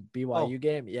and BYU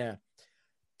game. Yeah,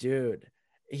 dude,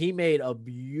 he made a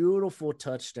beautiful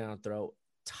touchdown throw.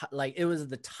 Like it was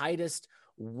the tightest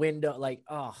window. Like,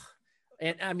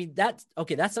 and I mean that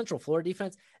Central Florida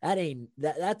defense,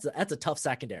 that's a tough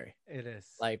secondary. It is,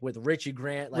 like with Richie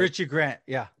Grant. Richie Grant,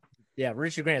 yeah. Yeah,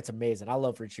 Richie Grant's amazing. I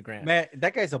love Richie Grant. Man,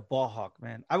 that guy's a ball hawk,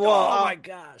 man. My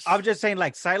gosh. I'm just saying,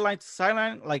 like, sideline to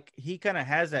sideline, like, he kind of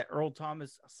has that Earl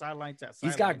Thomas sideline to sideline.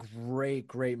 He's got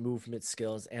great movement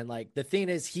skills. And, like, the thing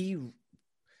is,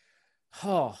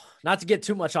 not to get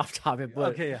too much off topic,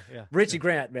 but Richie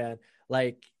Grant, man,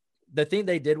 like, the thing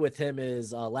they did with him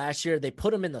is last year they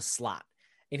put him in the slot,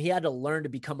 and he had to learn to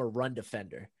become a run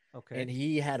defender. Okay. And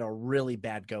he had a really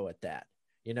bad go at that.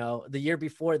 The year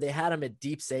before they had him at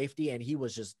deep safety and he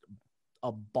was just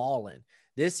a ballin'.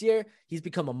 This year, he's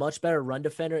become a much better run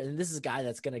defender. And this is a guy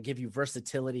that's going to give you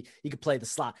versatility. He could play the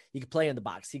slot. He could play in the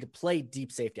box. He could play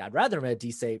deep safety. I'd rather him at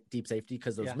deep safety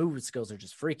because those movement skills are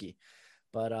just freaky.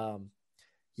 But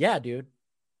yeah, dude,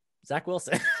 Zach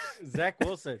Wilson. Zach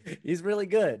Wilson. He's really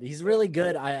good. He's really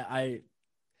good.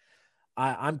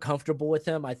 I'm comfortable with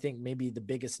him. I think maybe the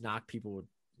biggest knock people would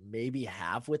maybe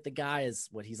have with the guy is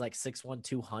what he's like 6'1",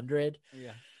 200.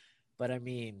 Yeah. But I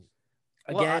mean,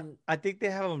 again, I think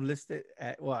they have him listed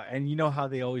at and you know how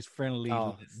they always friendly.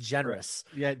 Generous.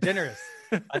 Yeah, generous.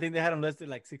 I think they had him listed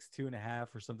like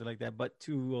 6'2.5" or something like that, but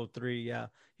 203. Yeah.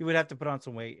 He would have to put on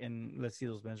some weight and let's see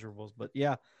those measurables. But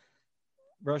yeah,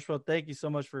 Brushwell, thank you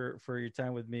so much for your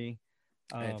time with me.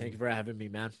 Hey, thank you for having me,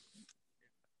 man.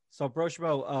 So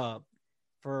Brushwell,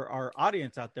 for our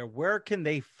audience out there, where can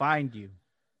they find you?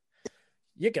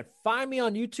 You can find me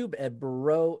on YouTube at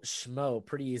Bro Schmo.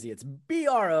 Pretty easy. It's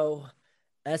BROSHMO.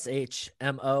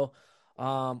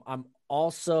 I'm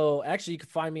also you can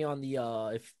find me on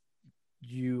the if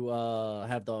you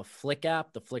have the Flick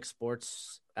app, the Flick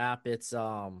Sports app. It's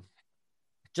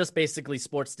just basically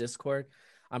sports Discord.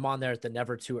 I'm on there at the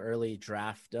Never Too Early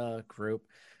Draft group,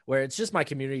 where it's just my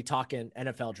community talking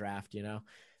NFL draft.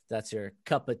 That's your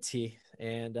cup of tea.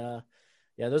 And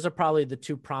those are probably the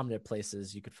 2 prominent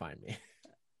places you could find me.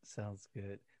 Sounds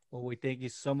good. Well, we thank you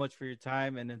so much for your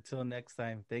time. And until next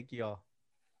time, thank you all.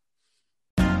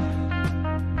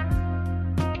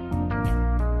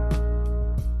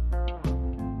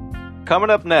 Coming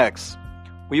up next,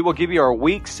 we will give you our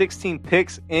Week 16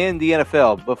 picks in the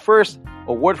NFL. But first,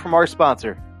 a word from our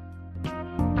sponsor.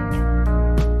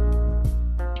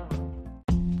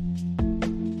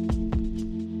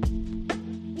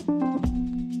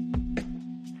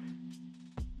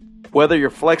 Whether you're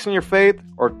flexing your faith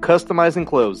or customizing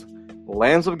clothes,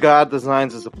 Lambs of God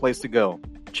Designs is a place to go.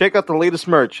 Check out the latest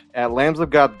merch at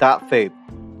lambsofgod.faith.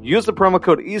 Use the promo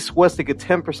code EastWest to get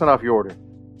 10% off your order.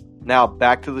 Now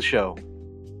back to the show.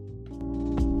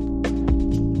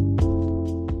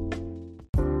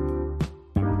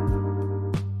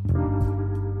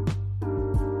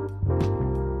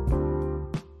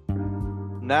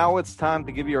 Now it's time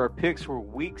to give you our picks for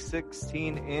Week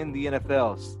 16 in the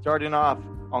NFL. Starting off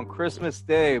on Christmas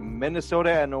Day, Minnesota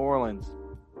at New Orleans.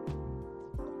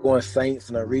 Going Saints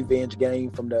in a revenge game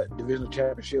from the divisional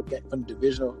championship game, from the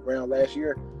divisional round last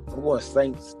year. I'm going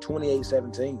Saints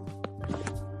 28-17.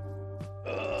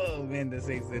 Oh man, the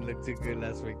Saints didn't look too good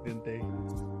last week, didn't they?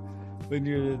 When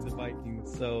you're the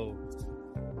Vikings, so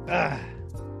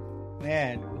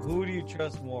man, who do you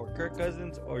trust more, Kirk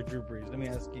Cousins or Drew Brees? Let me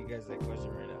ask you guys that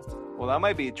question right now. Well, that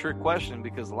might be a trick question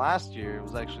because last year it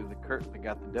was actually the Kirk that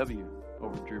got the W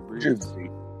over Drew Brees.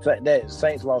 That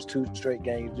Saints lost 2 straight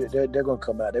games. They're going to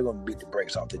come out. They're going to beat the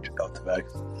brakes off the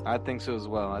Vikings. I think so as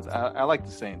well. I like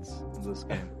the Saints in this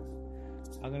game.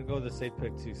 I'm going to go with the safe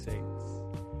pick, 2 Saints.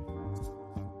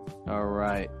 All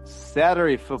right.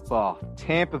 Saturday football.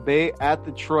 Tampa Bay at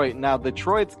Detroit. Now,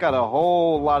 Detroit's got a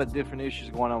whole lot of different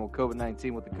issues going on with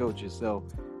COVID-19 with the coaches. So,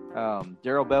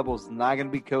 Darrell Bevell's not going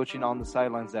to be coaching on the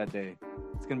sidelines that day.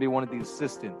 It's going to be one of the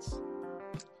assistants.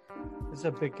 It's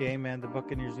a big game, man. The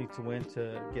Buccaneers need to win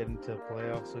to get into the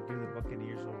playoffs. So give me the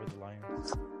Buccaneers over the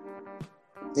Lions.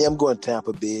 Yeah, I'm going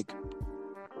Tampa big.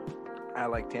 I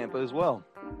like Tampa as well.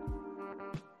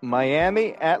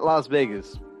 Miami at Las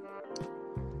Vegas.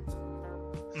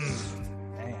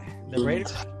 Man, the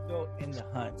Raiders are still in the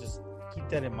hunt. Just keep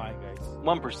that in mind, guys.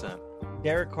 1%.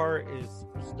 Derek Carr is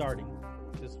starting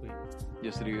this week.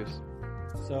 Yes, it is.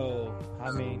 So,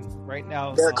 I mean, right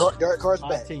now, Derek Carr's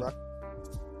back, right?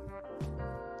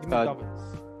 Give me Dolphins.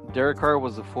 Derek Carr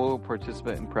was a full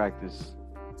participant in practice.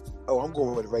 Oh, I'm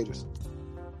going with the Raiders.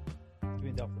 Give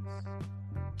me Dolphins.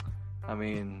 I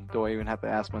mean, do I even have to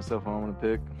ask myself what I'm going to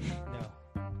pick? No.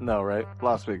 No, right?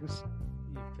 Las Vegas.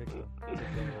 You picked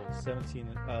 16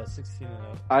 and 0.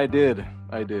 I did.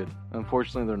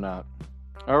 Unfortunately, they're not.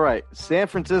 All right. San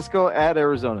Francisco at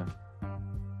Arizona.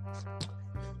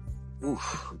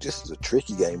 Oof, this is a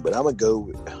tricky game, but I'm going to go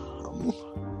with... I'm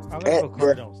going to go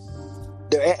Cardinals.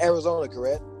 They're at Arizona,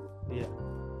 correct? Yeah.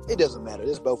 It doesn't matter.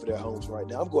 It's both of their homes right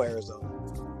now. I'm going Arizona.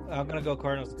 I'm going to go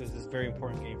Cardinals because it's a very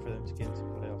important game for them to get into the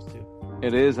playoffs, too.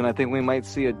 It is, and I think we might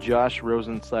see a Josh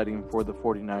Rosen sighting for the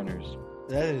 49ers.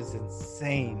 That is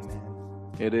insane, man.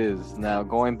 It is. Now,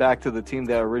 going back to the team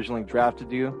that originally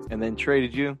drafted you and then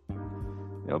traded you,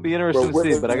 it'll be interesting to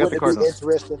see, but I got the Cardinals.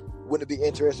 Wouldn't it be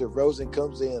interesting if Rosen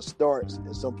comes in and starts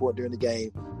at some point during the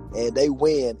game and they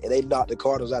win and they knock the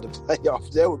Cardinals out of the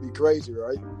playoffs? That would be crazy,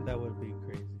 right? That would be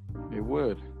crazy. It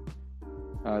would.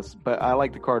 But I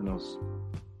like the Cardinals.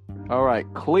 All right.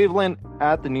 Cleveland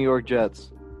at the New York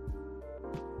Jets.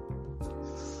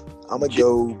 I'm going to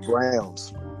go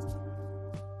Browns.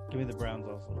 Give me the Browns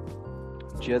also.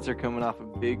 Jets are coming off a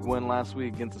big win last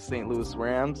week against the St. Louis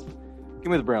Rams.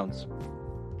 Give me the Browns.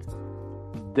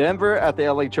 Denver at the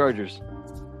LA Chargers.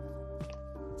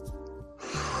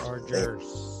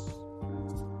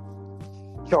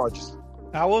 Chargers.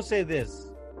 I will say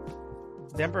this: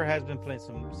 Denver has been playing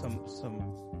some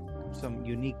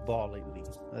unique ball lately.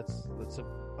 That's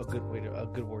a good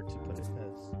word to put it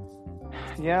as.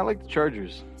 Yeah, I like the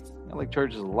Chargers. I like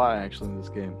Chargers a lot actually in this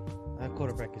game. That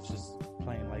quarterback is just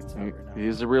playing lights out right now.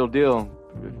 He's the real deal.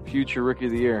 Future Rookie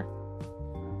of the Year.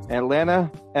 Atlanta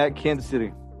at Kansas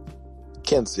City.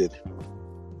 Kansas City.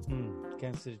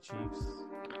 Kansas City Chiefs.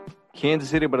 Kansas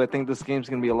City, but I think this game's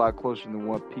going to be a lot closer than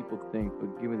what people think.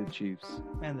 But give me the Chiefs.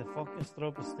 Man, the Falcons threw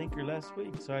up a stinker last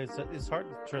week, so it's hard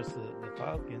to trust the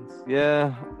Falcons.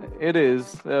 Yeah, it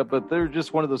is. But they're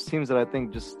just one of those teams that I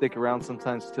think just stick around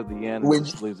sometimes till the end. When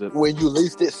you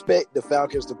least expect the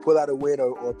Falcons to pull out a win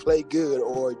or play good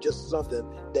or just something,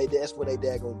 that's when they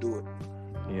daggone do it.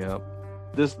 Yeah.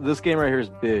 This game right here is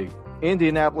big.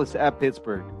 Indianapolis at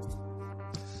Pittsburgh.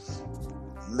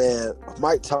 Man,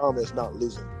 Mike Thomas not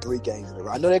losing 3 games in a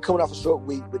row. I know they're coming off a short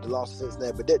week with the loss of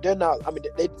Cincinnati, but they're not. I mean,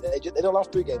 they don't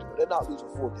lost 3 games, but they're not losing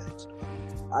 4 games.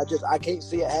 I can't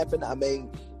see it happen. I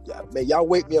mean, y'all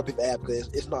wake me up if it happens.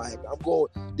 It's not happening. I'm going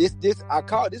this. I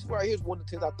call this right here is one of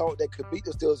the teams I thought that could beat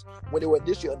the Steelers when they were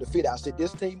this year undefeated. I said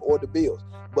this team or the Bills,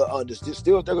 but the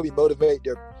Steelers they're gonna be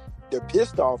motivated. They're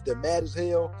pissed off. They're mad as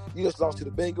hell. You just lost to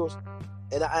the Bengals.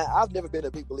 And I've never been a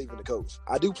big believer in the coach.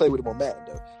 I do play with him on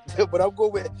Madden though, but I'm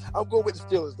going with the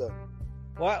Steelers though.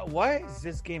 Why is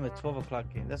this game a 12 o'clock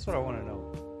game? That's what I want to know.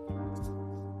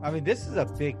 I mean, this is a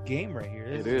big game right here.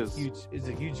 It is. It's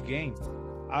a huge game.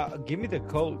 Give me the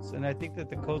Colts, and I think that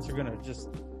the Colts are gonna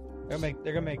make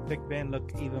Big Ben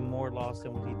look even more lost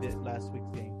than what he did last week's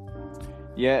game.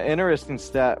 Yeah, interesting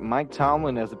stat. Mike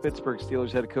Tomlin, as the Pittsburgh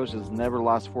Steelers head coach, has never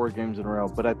lost 4 games in a row,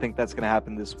 but I think that's going to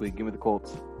happen this week. Give me the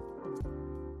Colts.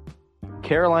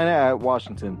 Carolina at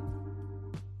Washington.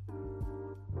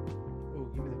 Ooh,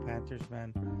 give me the Panthers,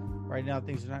 man. Right now,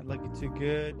 things are not looking too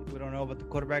good. We don't know about the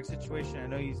quarterback situation. I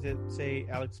know you did say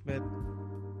Alex Smith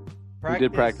He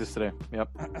did practice today. Yep.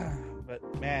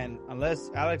 But, man, unless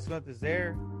Alex Smith is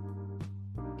there,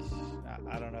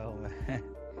 I don't know, man.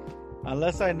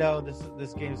 Unless I know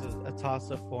this game's a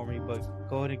toss-up for me, but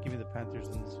go ahead and give me the Panthers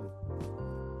in this one.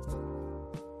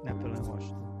 Not putting in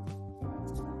Washington.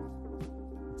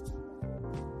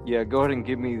 Yeah, go ahead and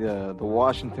give me the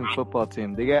Washington football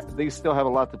team. They still have a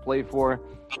lot to play for.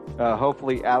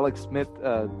 Hopefully Alex Smith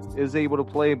is able to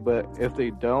play, but if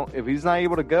he's not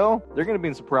able to go, they're going to be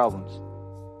in some problems.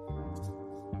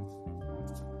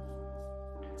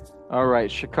 All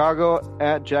right, Chicago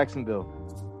at Jacksonville.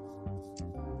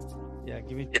 Yeah,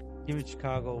 give me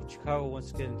Chicago. Chicago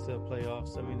wants to get into the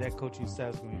playoffs. I mean, that coaching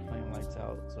staff is going to be playing lights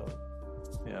out. So,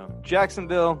 yeah,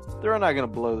 Jacksonville, they're not going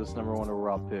to blow this number 1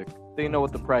 overall pick. They know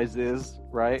what the prize is,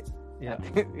 right? Yeah.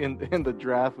 in the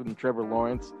draft with Trevor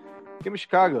Lawrence. Give me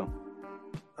Chicago.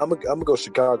 I'm gonna go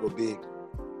Chicago big.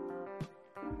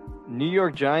 New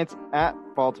York Giants at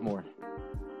Baltimore.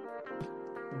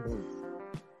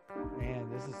 Man,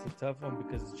 this is a tough one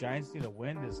because the Giants need to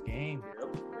win this game.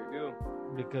 Yep, they do.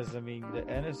 Because, I mean, the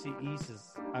NFC East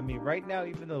is... I mean, right now,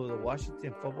 even though the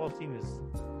Washington football team is...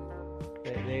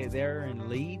 They're in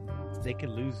lead, they could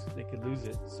lose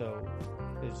it. So,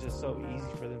 it's just so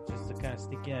easy for them just to kind of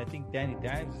sneak in. I think Danny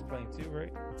Dimes is playing too,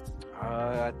 right?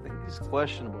 I think he's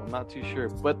questionable. I'm not too sure.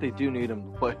 But they do need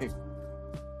him to play.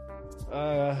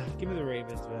 Give me the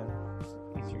Ravens, man.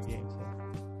 Easier games.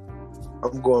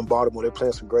 I'm going Baltimore. They're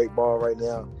playing some great ball right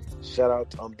now. Shout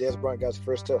out to Dez Bryant got his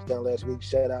first touchdown last week.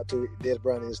 Shout out to Dez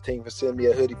Bryant and his team for sending me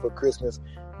a hoodie for Christmas.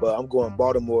 But I'm going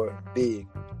Baltimore big.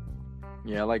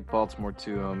 Yeah, I like Baltimore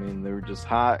too. I mean, they were just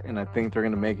hot, and I think they're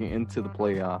going to make it into the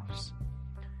playoffs.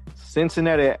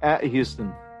 Cincinnati at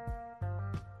Houston.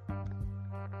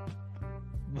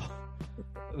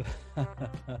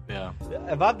 Yeah.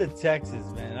 If I'm the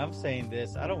Texans, man, I'm saying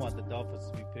this. I don't want the Dolphins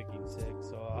to be picking 6,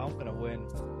 so I'm gonna win.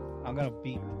 I'm gonna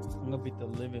beat the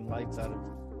living lights out of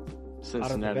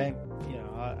Cincinnati.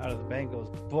 Out of the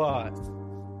Bengals. But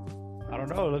I don't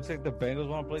know. It looks like the Bengals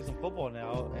want to play some football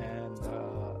now, and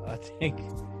I think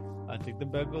the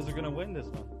Bengals are gonna win this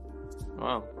one.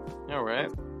 Wow. All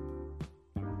right.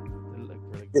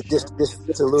 This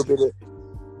a little bit of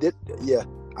yeah.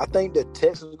 I think the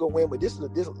Texans are gonna win, but this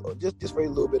is very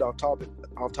little bit off topic.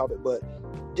 But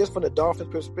just from the Dolphins'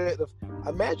 perspective,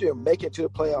 imagine making it to the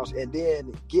playoffs and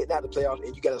then getting out the playoffs,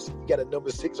 and you got a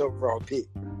number 6 overall pick.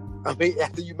 I mean,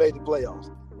 after you made the playoffs,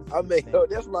 I mean,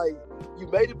 that's like you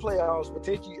made the playoffs.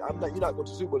 Potentially, you're not going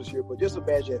to Super Bowl this year, but just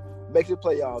imagine making the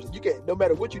playoffs, and you can, no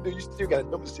matter what you do, you still got a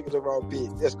number 6 overall pick.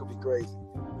 That's gonna be crazy.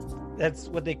 That's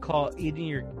what they call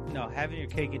having your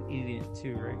cake and eating it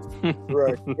too, right?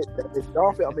 Right.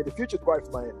 The future's bright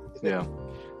for Miami. Yeah.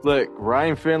 Look,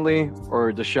 Ryan Finley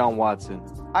or Deshaun Watson.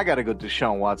 I got to go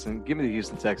Deshaun Watson. Give me the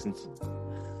Houston Texans.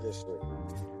 Yes, sir.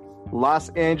 Los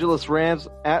Angeles Rams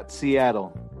at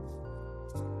Seattle.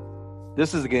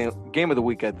 This is the game of the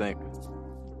week, I think.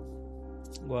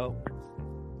 Well,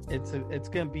 it's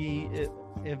going to be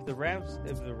if the Rams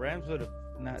would have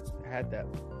not had that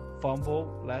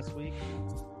fumble last week.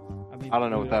 I mean, I don't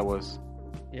know what that was.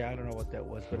 Yeah, I don't know what that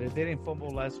was, but if they didn't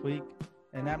fumble last week,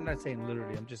 and I'm not saying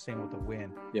literally, I'm just saying with the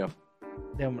win. Yeah.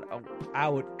 Then I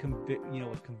would with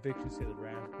conviction say the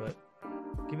Rams, but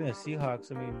give me the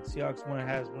Seahawks. I mean, Seahawks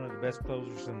has one of the best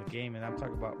closers in the game, and I'm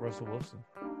talking about Russell Wilson.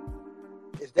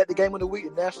 Is that the game of the week,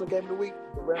 the national game of the week?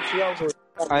 The Rams Seahawks?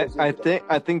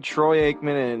 I think Troy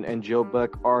Aikman and Joe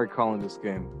Buck are calling this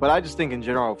game, but I just think in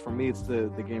general, for me, it's the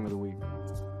game of the week.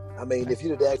 I mean, if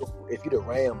you're the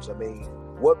Rams, I mean,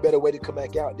 what better way to come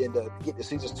back out than to get the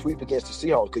season sweep against the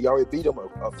Seahawks? Because you already beat them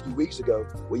a few weeks ago.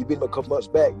 Well, you beat them a couple months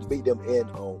back. You beat them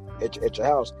at your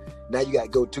house. Now you got to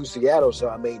go to Seattle. So,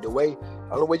 I mean, the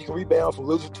only way you can rebound from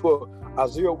losing to a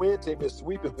 0-win team is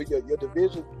sweeping with your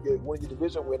division, one of your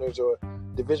division winners or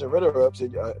division runner-ups,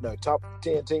 and top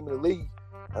 10 team in the league.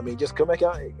 I mean, just come back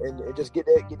out and just get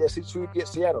that season sweep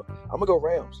against Seattle. I'm going to go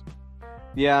Rams.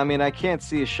 Yeah, I mean, I can't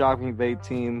see a shocking Bay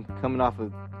team coming off a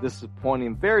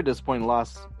very disappointing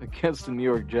loss against the New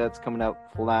York Jets, coming out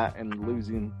flat and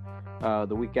losing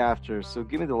the week after. So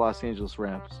give me the Los Angeles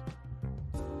Rams.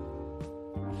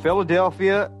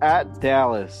 Philadelphia at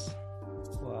Dallas.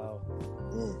 Wow.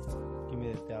 Give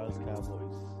me the Dallas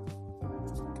Cowboys.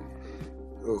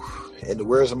 Oof. In the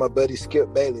words of my buddy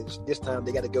Skip Bayless, this time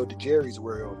they got to go to Jerry's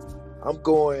world. I'm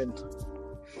going.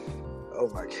 Oh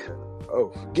my God.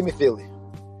 Oh, give me Philly.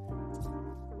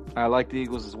 I like the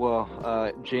Eagles as well.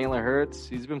 Jalen Hurts,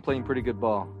 he's been playing pretty good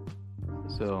ball.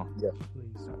 So yeah.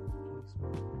 Please.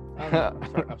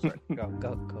 I'm sorry.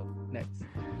 Go. Next.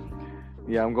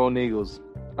 Yeah, I'm going Eagles.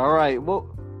 All right. Well,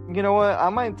 you know what? I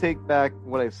might take back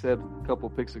what I said a couple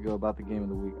picks ago about the game of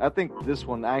the week. I think this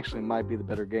one actually might be the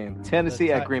better game.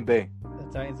 Tennessee at Green Bay. The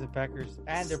Titans and Packers,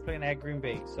 and they're playing at Green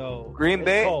Bay. So Green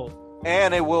Bay, cold.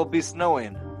 And it will be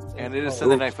snowing, and it is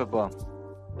Sunday Night Football.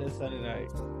 This Sunday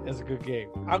night. It's a good game.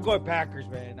 I'm going Packers,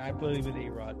 man. I believe in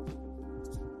A-Rod.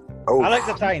 I like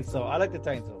the Titans, though.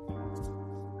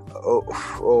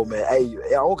 Oh man. Hey,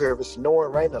 I don't care if it's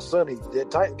snowing, rain, or sunny. The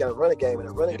Titans got a running game, and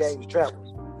the running game is travel.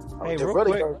 Hey,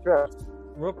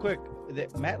 real quick.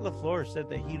 Matt LaFleur said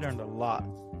that he learned a lot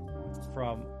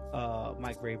from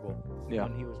Mike Vrabel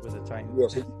when he was with the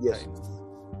Titans. Yes.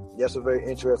 That's a very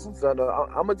interesting Sunday.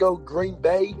 I'm going to go Green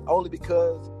Bay only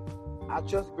because I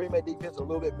trust Green Bay defense a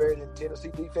little bit better than Tennessee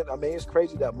defense. I mean, it's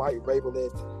crazy that Mike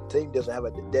Vrabel-led team doesn't have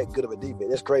that good of a defense.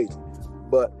 That's crazy.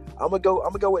 But I'm gonna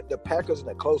go with the Packers in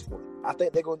a close one. I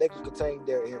think they can contain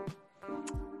their area.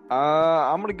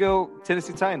 I'm gonna go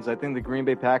Tennessee Titans. I think the Green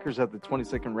Bay Packers have the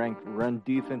 22nd ranked run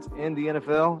defense in the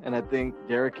NFL, and I think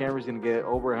Derrick Henry's gonna get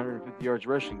over 150 yards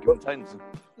rushing. Give the Titans.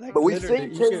 But we've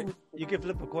seen you can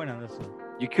flip a coin on this one.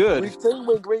 You could. We've seen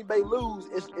when Green Bay lose,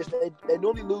 they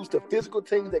normally lose to physical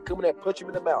teams that come in and punch them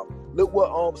in the mouth. Look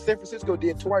what San Francisco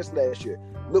did twice last year.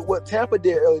 Look what Tampa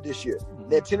did earlier this year.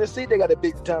 Now Tennessee, they got a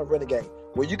big time running game.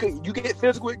 When you get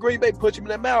physical with Green Bay, punch them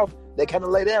in the mouth, they kind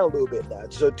of lay down a little bit now.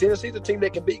 So Tennessee's a team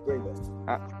that can beat Green Bay.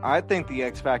 I think the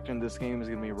X factor in this game is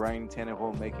going to be Ryan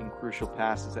Tannehill making crucial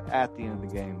passes at the end of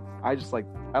the game. I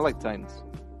like Titans.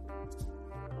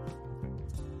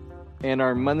 And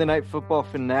our Monday Night Football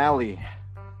finale,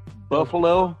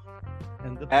 Buffalo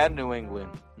at New England.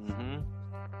 Mm-hmm.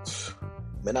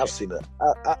 Man, I've seen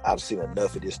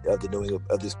enough of this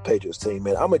Patriots team.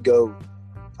 Man, I'm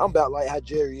about like how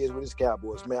Jerry is with his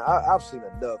Cowboys. Man, I've seen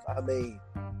enough. I mean,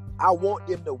 I want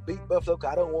them to beat Buffalo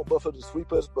because I don't want Buffalo to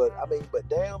sweep us. But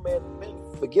damn, man,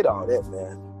 forget all that,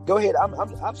 man. Go ahead.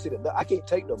 I've seen enough. I can't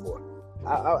take no more.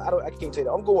 I can't take it.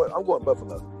 I'm going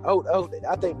Buffalo.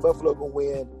 I think Buffalo gonna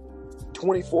win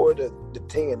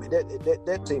 24-10. Man,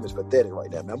 that team is pathetic right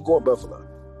now, man. I'm going Buffalo.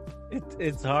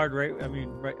 It's hard, right? I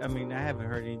mean, I haven't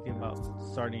heard anything about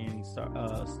starting any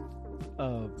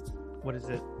what is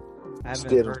it? I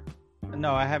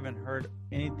haven't heard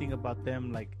anything about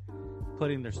them like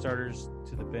putting their starters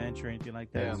to the bench or anything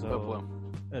like that. Yeah, so Buffalo.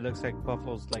 It looks like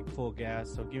Buffalo's like full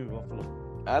gas. So give me Buffalo.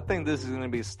 I think this is going to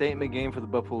be a statement game for the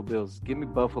Buffalo Bills. Give me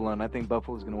Buffalo, and I think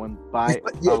Buffalo's going to win by a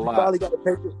lot. You finally got the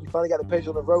Patriots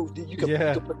on the road. You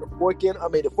can put the fork in. I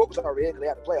mean, the fork was already in because they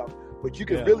had the playoffs. But you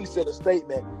can really set a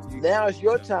statement. Now it's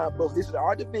your time, Buffalo. This is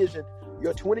our division.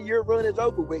 Your 20-year run is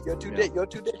over with. Your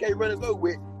two-decade run is over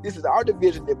with. This is our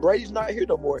division. If Brady's not here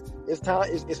no more, it's time.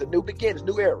 It's a new beginning. It's a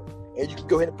new era. And you can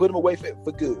go ahead and put him away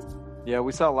for good. Yeah,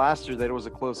 we saw last year that it was a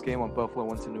close game when Buffalo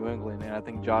went to New England, and I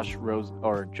think Josh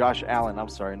Allen, I'm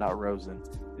sorry, not Rosen,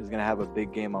 is going to have a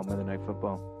big game on Monday Night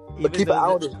Football. But keep an eye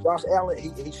on this. Josh Allen,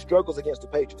 he struggles against the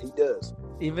Patriots. He does.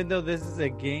 Even though this is a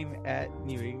game at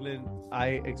New England,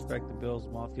 I expect the Bills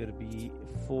Mafia to be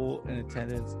full in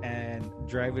attendance and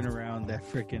driving around that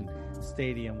freaking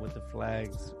stadium with the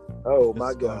flags. Oh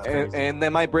my God! And they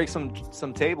might break some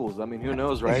tables. I mean, who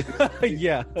knows, right?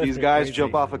 Yeah, these guys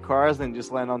jump off of cars and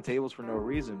just land on tables for no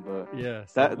reason. But yeah,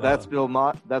 that's Bills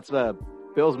Mafia.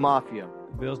 Bills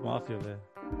Mafia, man.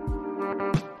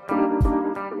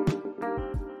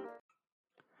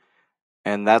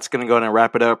 And that's going to go ahead and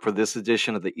wrap it up for this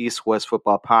edition of the East West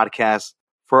Football Podcast.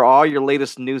 For all your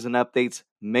latest news and updates,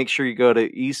 make sure you go to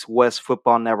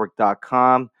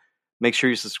eastwestfootballnetwork.com. Make sure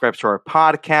you subscribe to our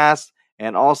podcast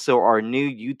and also our new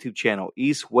YouTube channel,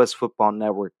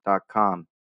 eastwestfootballnetwork.com.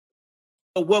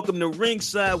 Welcome to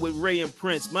Ringside with Ray and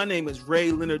Prince. My name is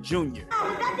Ray Leonard Jr.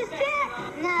 Oh, that is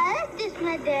it? No, that's just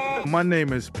my dad. My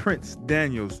name is Prince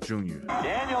Daniels Jr.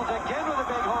 Daniels again with a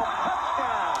big home.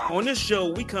 On this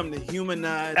show, we come to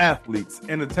humanize athletes,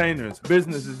 entertainers,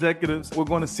 business executives. We're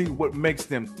going to see what makes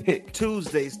them tick.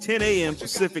 Tuesdays, 10 a.m.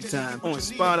 Pacific time on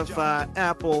Spotify,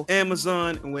 Apple,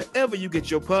 Amazon, and wherever you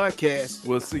get your podcasts.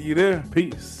 We'll see you there.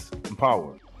 Peace and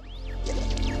power.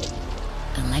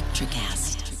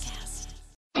 Electricast.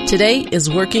 Today is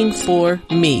working for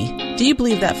me. Do you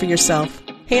believe that for yourself?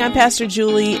 Hey, I'm Pastor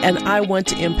Julie, and I want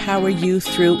to empower you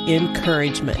through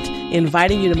encouragement,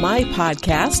 inviting you to my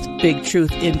podcast, Big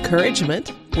Truth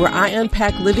Encouragement, where I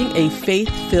unpack living a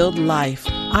faith-filled life.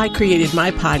 I created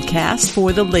my podcast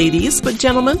for the ladies, but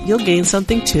gentlemen, you'll gain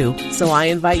something too. So I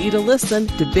invite you to listen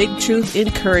to Big Truth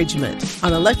Encouragement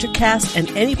on Electricast and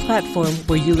any platform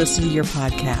where you listen to your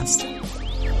podcast.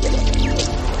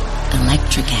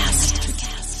 Electricast.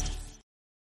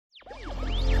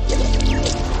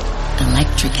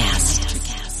 Electricast.